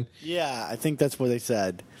something, Dan? Yeah, I think that's what they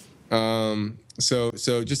said. So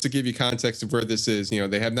just to give you context of where this is,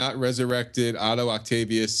 they have not resurrected Otto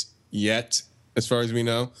Octavius yet, as far as we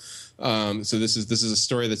know. So this is a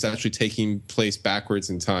story that's actually taking place backwards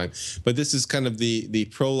in time. But this is kind of the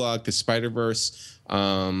prologue to Spider-Verse,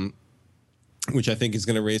 which I think is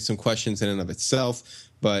going to raise some questions in and of itself.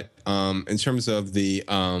 But in terms of the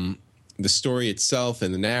story itself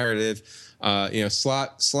and the narrative,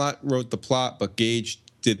 Slott wrote the plot, but Gage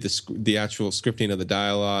did the actual scripting of the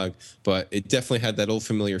dialogue. But it definitely had that old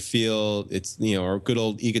familiar feel. It's our good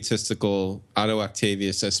old egotistical Otto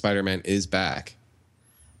Octavius as Spider-Man is back.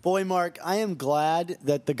 Boy, Mark, I am glad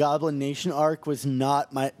that the Goblin Nation arc was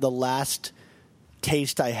not the last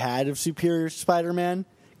taste I had of Superior Spider-Man.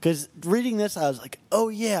 Because reading this, I was like, oh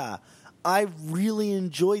yeah, I really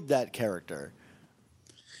enjoyed that character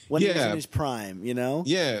when he was in his prime,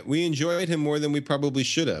 Yeah, we enjoyed him more than we probably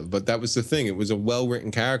should have. But that was the thing; it was a well-written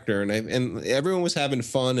character, and everyone was having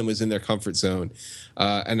fun and was in their comfort zone.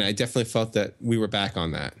 And I definitely felt that we were back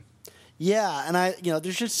on that. Yeah, and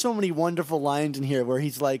there's just so many wonderful lines in here where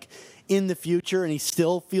he's like, in the future and he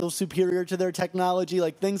still feels superior to their technology,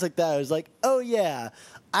 like things like that. I was like, oh yeah,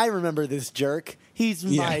 I remember this jerk. He's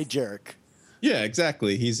my jerk. Yeah,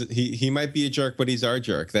 exactly. He might be a jerk, but he's our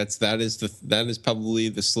jerk. That is probably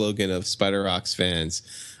the slogan of Spider Rocks fans.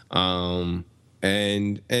 And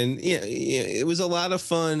yeah, it was a lot of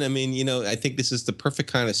fun. I mean, I think this is the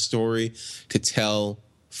perfect kind of story to tell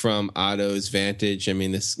from Otto's vantage. I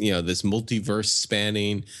mean, this multiverse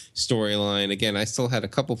spanning storyline. Again, I still had a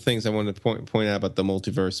couple things I wanted to point out about the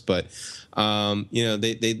multiverse, but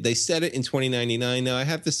they said it in 2099. Now I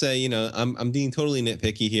have to say, I'm being totally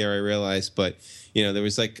nitpicky here, I realize, but there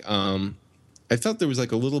was like I felt there was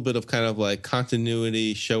like a little bit of kind of like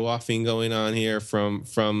continuity show-offing going on here from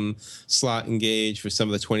Slott and Gage for some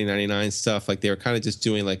of the 2099 stuff. Like they were kind of just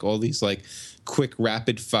doing like all these like quick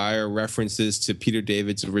rapid fire references to Peter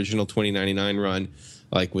David's original 2099 run,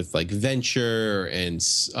 like with like Venture and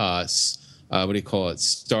what do you call it?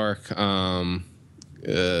 Stark, Fujiwa,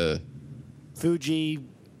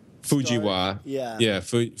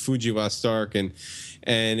 Fujiwa Stark,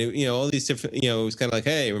 and all these different, it was kind of like,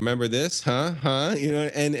 hey, remember this, huh,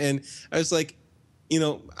 and I was like,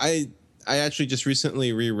 I actually just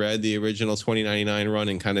recently reread the original 2099 run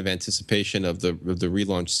in kind of anticipation of the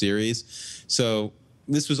relaunch series, so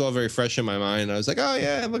this was all very fresh in my mind. I was like, oh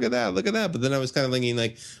yeah, look at that. But then I was kind of thinking,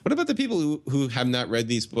 like, what about the people who have not read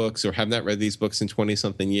these books or have not read these books in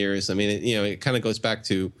 20-something years? I mean, it kind of goes back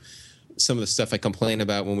to some of the stuff I complain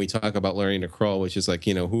about when we talk about learning to crawl, which is like,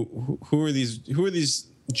 who are these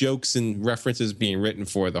jokes and references being written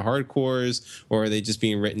for? The hardcores, or are they just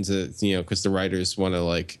being written to, because the writers want to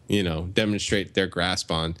like, demonstrate their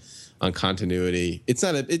grasp on continuity? It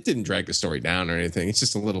didn't drag the story down or anything. It's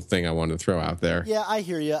just a little thing I wanted to throw out there. Yeah, I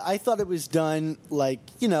hear you. I thought it was done like,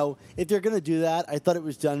 if they're going to do that, I thought it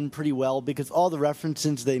was done pretty well because all the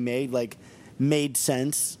references they made made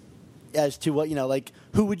sense as to what, like,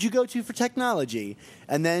 who would you go to for technology?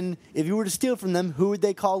 And then if you were to steal from them, who would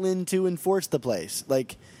they call in to enforce the place?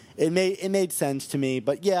 Like, it made sense to me.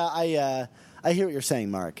 But yeah, I hear what you're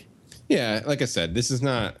saying, Mark. Yeah, like I said,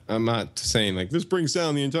 I'm not saying like this brings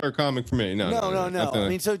down the entire comic for me. No. I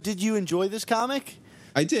mean, so did you enjoy this comic?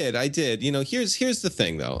 I did. Here's the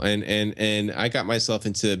thing though, and I got myself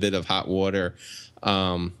into a bit of hot water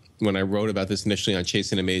when I wrote about this initially on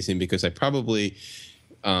Chasing Amazing, because I probably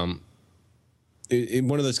in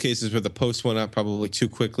one of those cases where the post went up probably too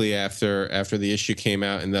quickly after the issue came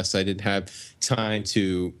out, and thus I didn't have time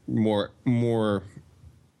to more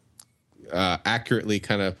accurately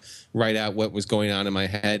kind of write out what was going on in my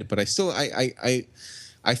head. But I still I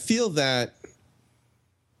feel that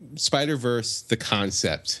Spider-Verse, the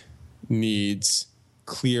concept, needs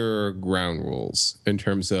clearer ground rules in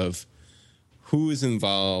terms of who is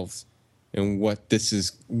involved and what this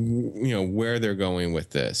is, where they're going with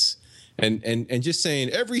this. And just saying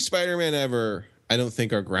every Spider-Man ever, I don't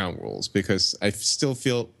think are ground rules, because I still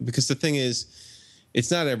feel, because the thing is,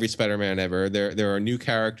 it's not every Spider-Man ever. There are new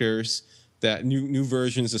characters, that new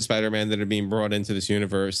versions of Spider-Man that are being brought into this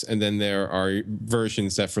universe, and then there are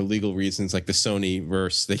versions that for legal reasons, like the Sony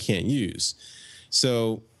verse, they can't use.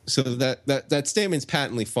 So that statement's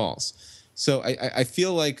patently false. So I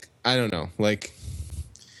feel like, I don't know, like,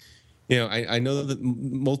 I know that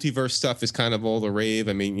multiverse stuff is kind of all the rave.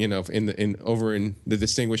 I mean, over in the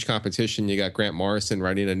Distinguished Competition, you got Grant Morrison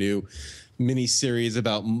writing a new mini series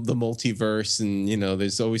about the multiverse, and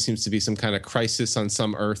there's always seems to be some kind of crisis on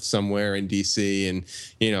some Earth somewhere in DC, and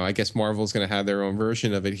I guess Marvel's going to have their own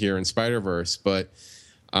version of it here in Spider-Verse. But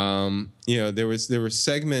there were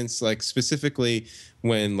segments, like specifically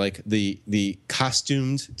when like the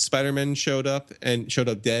costumed Spider-Man showed up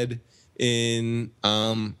dead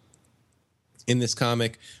in this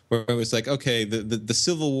comic, where it was like, okay, the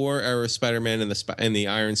Civil War era Spider-Man and the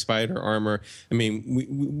Iron Spider armor. I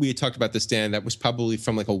mean, we had talked about this, Dan. That was probably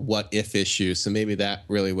from like a What If issue, so maybe that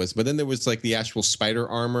really was. But then there was like the actual Spider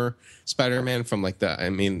armor Spider-Man from like that. I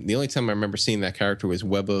mean, the only time I remember seeing that character was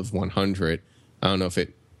Web of 100. I don't know if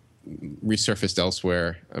it resurfaced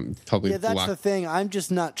elsewhere. Probably. Yeah, that's the thing. I'm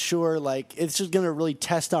just not sure. Like, it's just going to really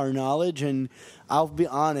test our knowledge, and I'll be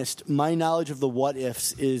honest, my knowledge of the What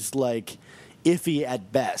Ifs is like iffy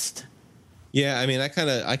at best. Yeah, I mean, I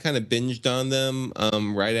kind of binged on them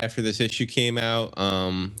right after this issue came out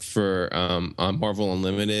for on Marvel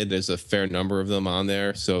Unlimited. There's a fair number of them on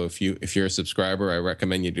there, so if you're a subscriber, I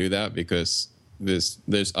recommend you do that, because there's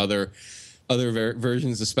other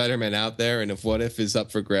versions of Spider-Man out there, and if What If is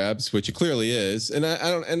up for grabs, which it clearly is, and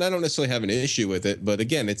I don't necessarily have an issue with it, but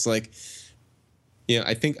again, it's like,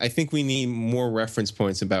 I think we need more reference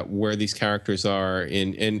points about where these characters are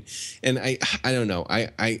in, and I don't know.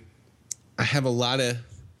 I have a lot of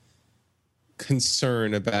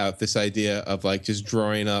concern about this idea of like just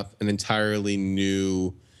drawing up an entirely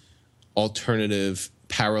new alternative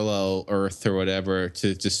parallel Earth or whatever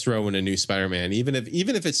to just throw in a new Spider-Man, even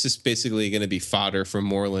if it's just basically going to be fodder for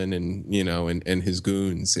Moreland and and his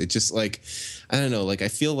goons. It just like, I don't know, like I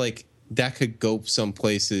feel like that could go some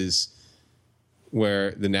places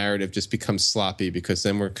where the narrative just becomes sloppy, because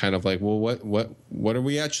then we're kind of like, well, what are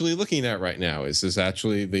we actually looking at right now? Is this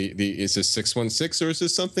actually is this 616 or is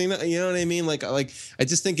this something, you know what I mean? Like I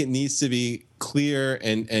just think it needs to be clear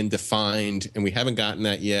and defined, and we haven't gotten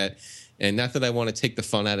that yet. And not that I want to take the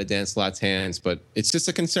fun out of Dan Slott's hands, but it's just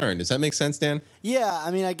a concern. Does that make sense, Dan? Yeah,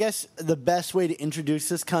 I mean, I guess the best way to introduce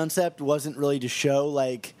this concept wasn't really to show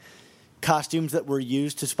like costumes that were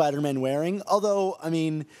used to Spider-Man wearing. Although, I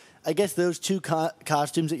mean, I guess those two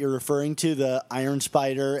costumes that you're referring to, the Iron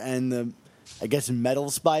Spider and the, I guess,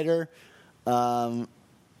 Metal Spider, are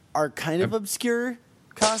kind of obscure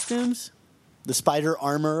costumes. The Spider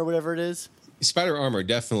Armor or whatever it is. Spider Armor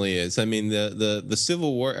definitely is. I mean, the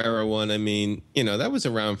Civil War era one, I mean, that was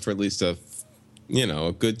around for at least a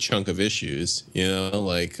good chunk of issues,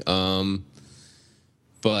 like, but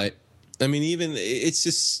I mean, even it's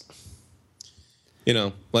just,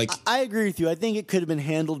 like. I agree with you. I think it could have been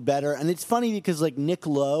handled better. And it's funny because like Nick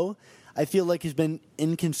Lowe, I feel like has been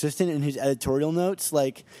inconsistent in his editorial notes.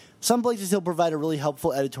 Like some places he'll provide a really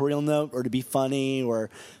helpful editorial note or to be funny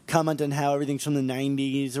or comment on how everything's from the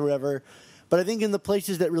 90s or whatever. But I think in the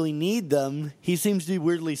places that really need them, he seems to be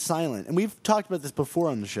weirdly silent. And we've talked about this before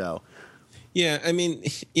on the show. Yeah, I mean,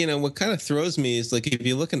 what kind of throws me is, like, if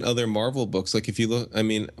you look in other Marvel books, like, if you look, I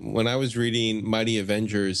mean, when I was reading Mighty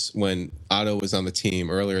Avengers when Otto was on the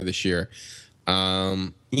team earlier this year, whenever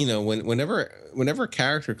a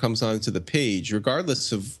character comes onto the page,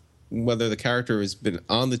 regardless of whether the character has been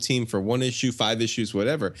on the team for 1 issue, 5 issues,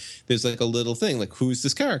 whatever, there's like a little thing like, who's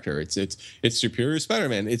this character? It's Superior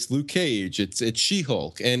Spider-Man. It's Luke Cage. It's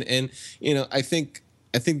She-Hulk. And I think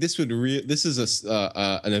this would this is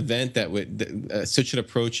an event that would such an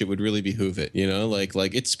approach, it would really behoove it.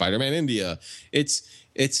 Like it's Spider-Man India. It's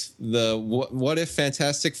the what if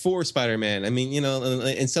Fantastic Four Spider-Man. I mean,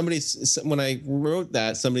 and when I wrote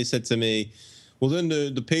that, somebody said to me, well, then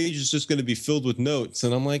the page is just going to be filled with notes.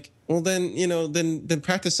 And I'm like, well, then, then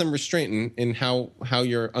practice some restraint in how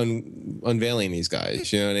you're unveiling these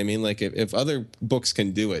guys. You know what I mean? Like if other books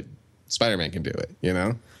can do it, Spider-Man can do it,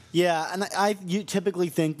 Yeah, and you typically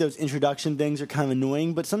think those introduction things are kind of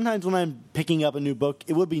annoying, but sometimes when I'm picking up a new book,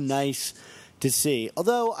 it would be nice to see.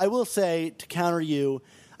 Although I will say, to counter you,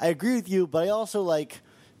 I agree with you, but I also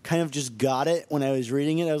kind of just got it when I was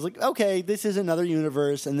reading it. I was like, okay, this is another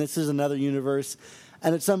universe, and this is another universe.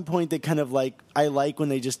 And at some point, they kind of I like when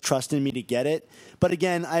they just trust in me to get it. But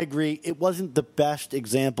again, I agree, it wasn't the best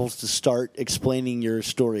examples to start explaining your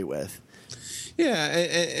story with. Yeah,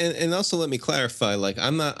 and also let me clarify. Like,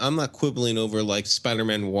 I'm not quibbling over like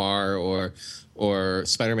Spider-Man Noir or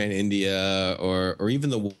Spider-Man India or even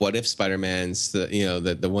the What If Spider-Mans.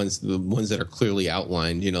 The ones that are clearly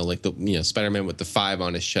outlined. Like the Spider-Man with the 5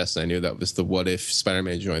 on his chest. I knew that was the What If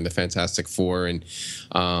Spider-Man joined the Fantastic Four, and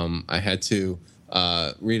I had to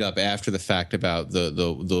read up after the fact about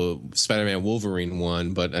the Spider-Man Wolverine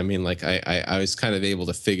one. But I mean, like I was kind of able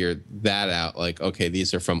to figure that out. Like, okay,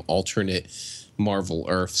 these are from alternate Marvel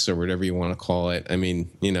Earths or whatever you want to call it. I mean,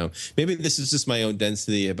 maybe this is just my own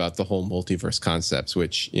density about the whole multiverse concepts,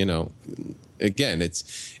 which, again,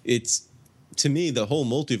 it's to me, the whole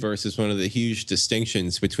multiverse is one of the huge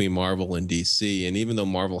distinctions between Marvel and DC. And even though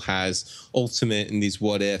Marvel has Ultimate and these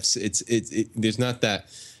what ifs, there's not that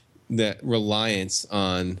reliance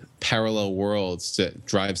on parallel worlds that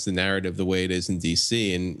drives the narrative the way it is in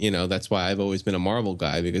DC. And, that's why I've always been a Marvel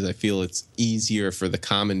guy, because I feel it's easier for the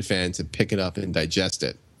common fan to pick it up and digest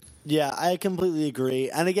it. Yeah, I completely agree.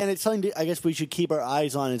 And again, it's something I guess we should keep our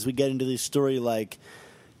eyes on as we get into this story, like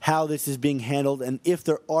how this is being handled and if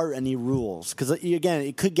there are any rules. Because, again,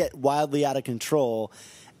 it could get wildly out of control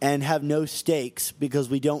and have no stakes because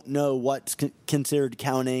we don't know what's considered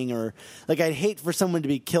counting, or I'd hate for someone to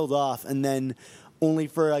be killed off and then only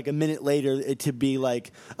for a minute later it to be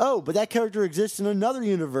like, oh, but that character exists in another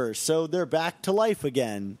universe, so they're back to life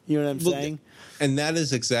again. You know what I'm saying? And that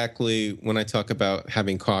is exactly, when I talk about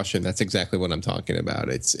having caution, that's exactly what I'm talking about.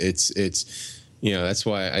 It's that's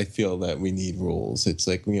why I feel that we need rules. It's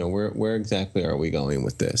like, where exactly are we going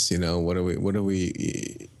with this? What are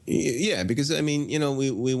we yeah, because I mean,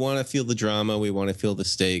 we want to feel the drama, we want to feel the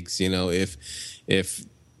stakes. If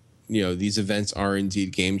these events are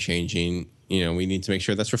indeed game changing, we need to make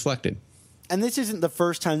sure that's reflected. And this isn't the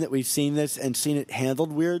first time that we've seen this and seen it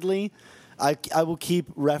handled weirdly. I will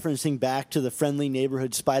keep referencing back to the Friendly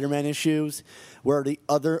Neighborhood Spider-Man issues, where the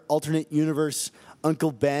other alternate universe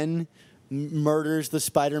Uncle Ben murders the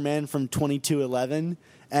Spider-Man from 2211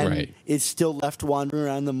 and Right. is still left wandering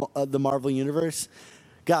around the Marvel universe.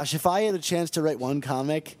 Gosh, if I had a chance to write one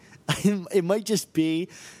comic, it might just be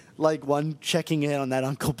like one checking in on that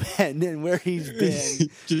Uncle Ben and where he's been.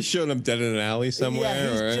 Just showing him dead in an alley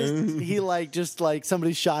somewhere. Just like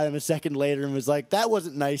somebody shot him a second later and was like, "That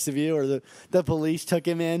wasn't nice of you," or the police took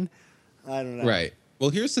him in. I don't know. Right.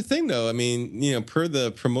 Well, here's the thing, though. I mean, per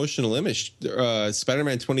the promotional image,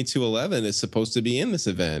 Spider-Man 2211 is supposed to be in this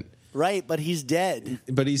event. Right, but he's dead.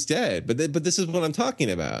 But he's dead. But this is what I'm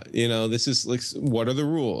talking about. This is like, what are the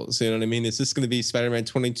rules? You know what I mean? Is this going to be Spider-Man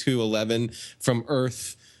 2211 from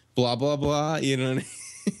Earth? Blah blah blah. You know what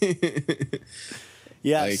I mean?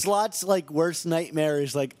 Yeah, Like- Slot's like worst nightmare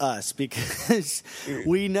is like us because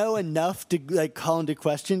we know enough to like call into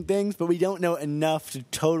question things, but we don't know enough to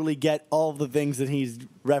totally get all the things that he's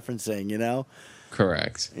referencing. You know?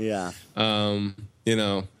 Correct. Yeah.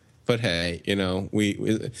 But hey,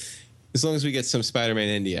 we as long as we get some Spider-Man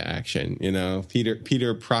India action,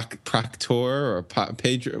 Peter Proctor or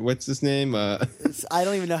Pedro, what's his name? I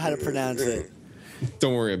don't even know how to pronounce it.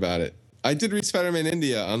 Don't worry about it. I did read Spider-Man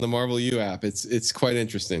India on the Marvel U app. It's quite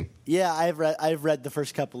interesting. Yeah, I've read the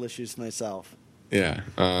first couple issues myself. Yeah.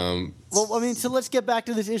 Well, I mean, so let's get back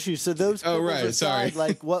to this issue. So those Oh, quibbles right, aside, sorry.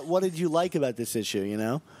 like what did you like about this issue? You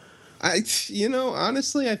know?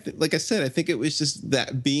 Honestly, like I said, I think it was just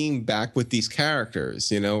that being back with these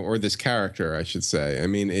characters, or this character, I should say. I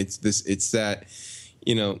mean, it's that,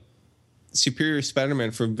 Superior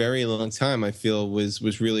Spider-Man for a very long time, I feel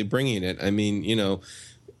was really bringing it. I mean,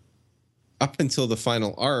 up until the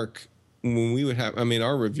final arc, when we would have,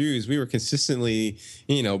 our reviews, we were consistently,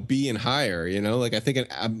 B and higher, like I think,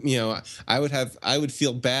 I would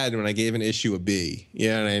feel bad when I gave an issue a B, you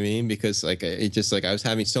know what I mean? Because like, I was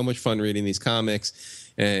having so much fun reading these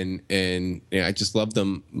comics and I just loved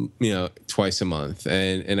them, twice a month.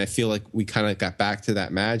 And I feel like we kind of got back to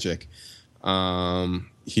that magic,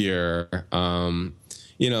 here,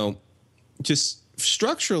 just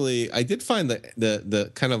structurally, I did find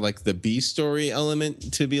the kind of like the B story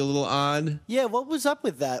element to be a little odd. Yeah, what was up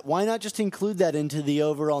with that? Why not just include that into the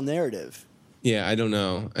overall narrative? Yeah, I don't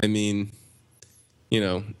know. I mean,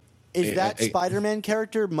 Is that Spider-Man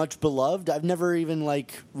character much beloved? I've never even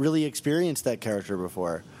like really experienced that character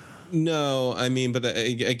before. No, I mean, but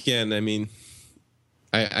again, I mean,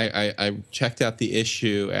 I checked out the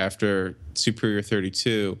issue after Superior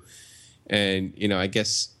 32, and I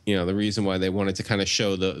guess the reason why they wanted to kind of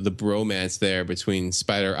show the bromance there between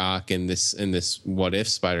Spider-Ock and this What If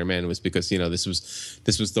Spider-Man was because this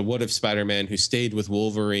was the What If Spider-Man who stayed with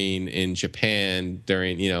Wolverine in Japan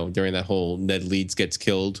during that whole Ned Leeds gets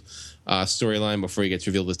killed storyline before he gets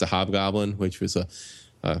revealed as the Hobgoblin, which was a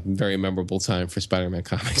very memorable time for Spider-Man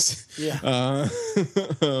comics. Yeah.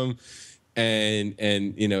 And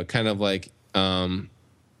kind of like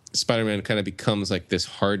Spider-Man kind of becomes like this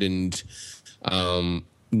hardened,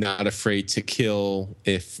 not afraid to kill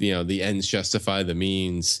if the ends justify the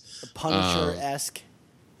means. Punisher-esque.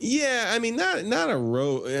 Yeah, I mean not a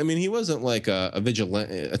rogue. I mean he wasn't like a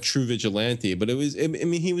vigilante, a true vigilante, but it was. I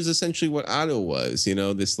mean he was essentially what Otto was.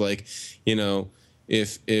 This like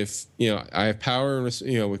if I have power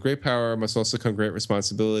and with great power must also come great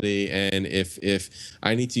responsibility, and if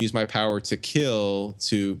I need to use my power to kill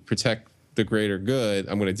to protect the greater good,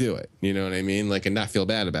 I'm going to do it. You know what I mean? Like, and not feel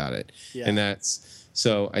bad about it. Yeah. And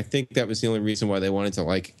so I think that was the only reason why they wanted to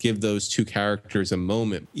like give those two characters a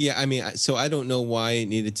moment. Yeah, I mean, so I don't know why it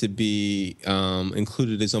needed to be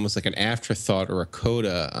included as almost like an afterthought or a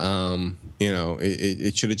coda.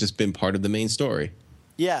 It should have just been part of the main story.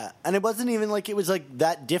 Yeah, and it wasn't even like it was like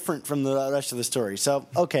that different from the rest of the story. So,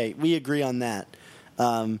 okay, we agree on that.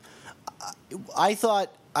 I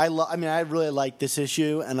thought I really liked this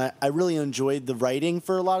issue, and I really enjoyed the writing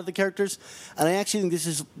for a lot of the characters. And I actually think this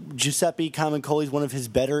is Giuseppe Camuncoli's one of his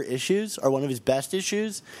better issues, or one of his best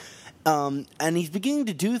issues. And he's beginning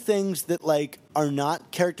to do things that like are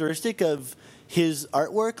not characteristic of his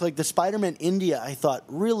artwork. Like the Spider-Man India, I thought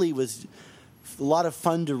really was a lot of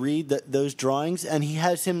fun to read those drawings, and he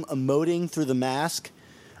has him emoting through the mask,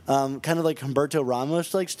 kind of like Humberto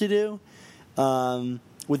Ramos likes to do.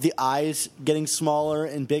 With the eyes getting smaller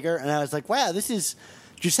and bigger, and I was like, "Wow, this is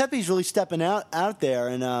Giuseppe's really stepping out there."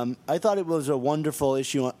 And I thought it was a wonderful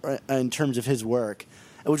issue in terms of his work,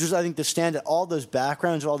 which was, I think, the standout. All those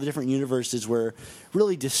backgrounds, all the different universes were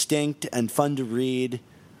really distinct and fun to read.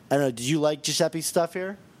 I don't know. Did you like Giuseppe's stuff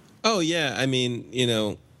here? Oh yeah, I mean,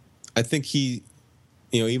 I think he,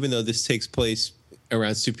 even though this takes place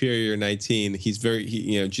around Superior 19. He's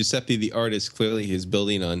Giuseppe the artist clearly is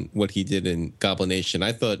building on what he did in Goblin Nation.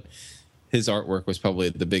 I thought his artwork was probably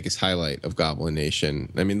the biggest highlight of Goblin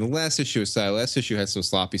Nation. I mean, the last issue aside, last issue had some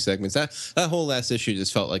sloppy segments. That whole last issue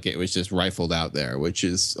just felt like it was just rifled out there, which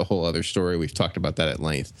is a whole other story. We've talked about that at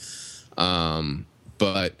length.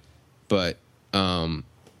 But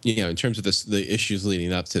in terms of the issues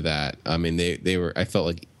leading up to that, I mean, they were. I felt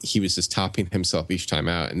like he was just topping himself each time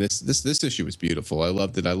out, and this issue was beautiful. I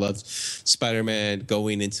loved it. I loved Spider-Man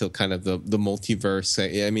going into kind of the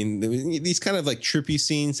multiverse. I mean, these kind of like trippy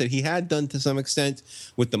scenes that he had done to some extent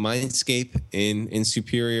with the Mindscape in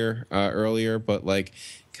Superior earlier, but like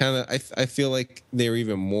kind of, I feel like they were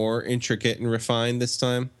even more intricate and refined this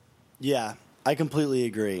time. Yeah, I completely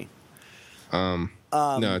agree.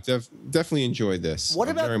 No, definitely enjoyed this. What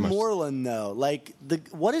about Moreland though? Like,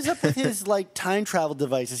 what is up with his like time travel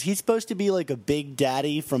devices? He's supposed to be like a big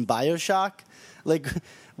daddy from BioShock. Like,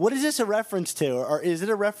 what is this a reference to, or is it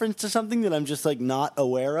a reference to something that I'm just like not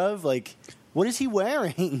aware of? Like, what is he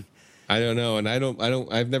wearing? I don't know, and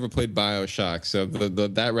I've never played BioShock, so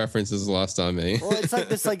that reference is lost on me. Well, it's like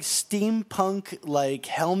this like steampunk like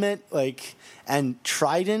helmet like and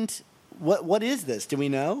trident. What is this? Do we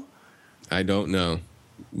know? I don't know.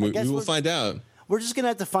 We will find out. We're just gonna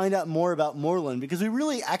have to find out more about Moreland because we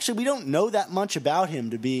don't know that much about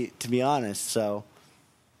him to be honest. So,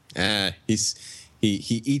 he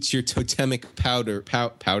eats your totemic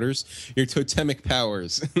powders, your totemic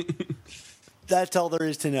powers. That's all there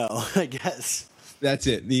is to know, I guess. That's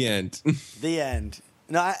it. The end. The end.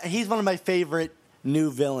 No, he's one of my favorite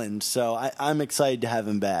new villains, so I'm excited to have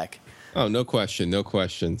him back. Oh, no question, no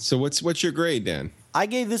question. So what's your grade, Dan? I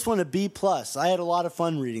gave this one a B+. I had a lot of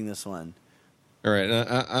fun reading this one. All right,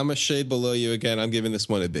 I'm a shade below you again. I'm giving this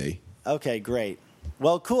one a B. Okay, great.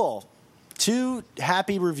 Well, cool. 2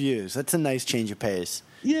 happy reviews. That's a nice change of pace.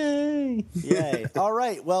 Yay! Yay. All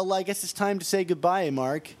right, well, I guess it's time to say goodbye,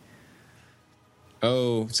 Mark.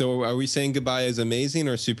 Oh, so are we saying goodbye as amazing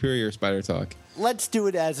or superior Spider Talk? Let's do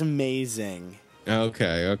it as amazing.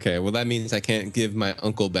 Okay. Well, that means I can't give my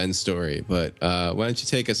Uncle Ben story, but why don't you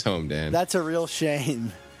take us home, Dan? That's a real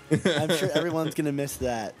shame. I'm sure everyone's going to miss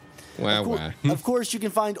that. Wow. Of course, you can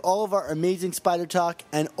find all of our amazing Spider Talk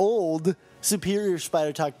and old Superior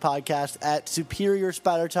Spider Talk podcast at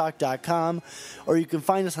superiorspidertalk.com, or you can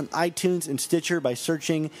find us on iTunes and Stitcher by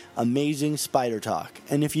searching Amazing Spider Talk.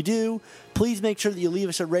 And if you do, please make sure that you leave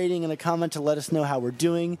us a rating and a comment to let us know how we're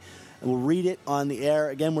doing. And we'll read it on the air.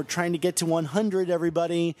 Again, we're trying to get to 100,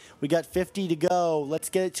 everybody. We got 50 to go. Let's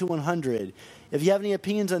get it to 100. If you have any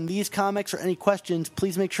opinions on these comics or any questions,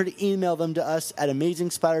 please make sure to email them to us at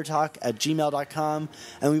amazingspidertalk@gmail.com,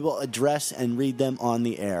 and we will address and read them on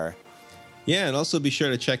the air. Yeah, and also be sure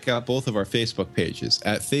to check out both of our Facebook pages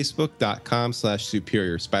at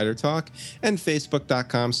facebook.com/Superior Spider Talk and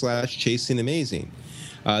facebook.com/ChasingAmazing.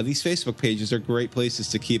 These Facebook pages are great places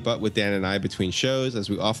to keep up with Dan and I between shows, as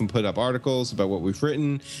we often put up articles about what we've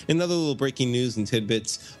written and other little breaking news and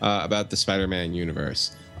tidbits about the Spider-Man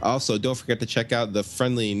universe. Also, don't forget to check out the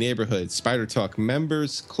friendly neighborhood Spider Talk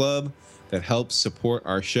Members Club that helps support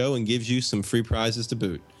our show and gives you some free prizes to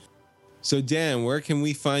boot. So, Dan, where can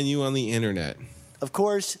we find you on the internet? Of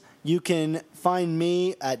course, you can find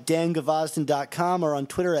me at dangavosden.com or on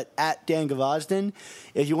Twitter at dangavosden.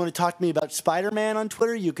 If you want to talk to me about Spider-Man on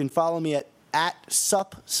Twitter, you can follow me at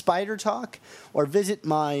supspidertalk, or visit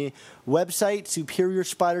my website,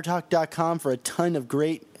 superiorspidertalk.com, for a ton of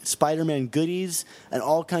great Spider-Man goodies and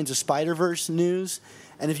all kinds of Spider-Verse news.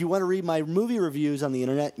 And if you want to read my movie reviews on the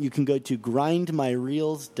internet, you can go to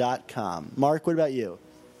grindmyreels.com. Mark, what about you?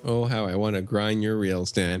 Oh, how I want to grind your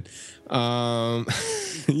reels, Dan.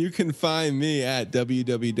 You can find me at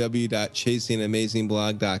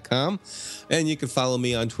www.chasingamazingblog.com, and you can follow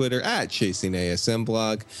me on Twitter at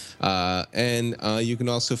chasingasmblog. And you can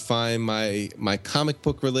also find my comic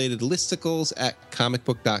book related listicles at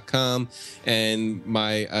comicbook.com, and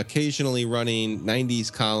my occasionally running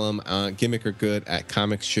 90s column, Gimmick or Good, at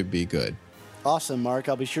Comics Should Be Good. Awesome, Mark.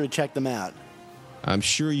 I'll be sure to check them out. I'm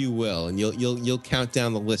sure you will, and you'll count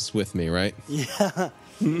down the list with me, right? Yeah.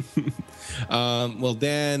 Well,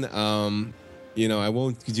 Dan, I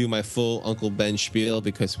won't do my full Uncle Ben spiel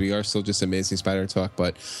because we are still just Amazing Spider Talk.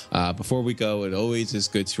 But before we go, it always is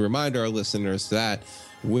good to remind our listeners that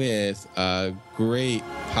with a great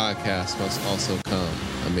podcast must also come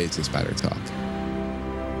Amazing Spider Talk.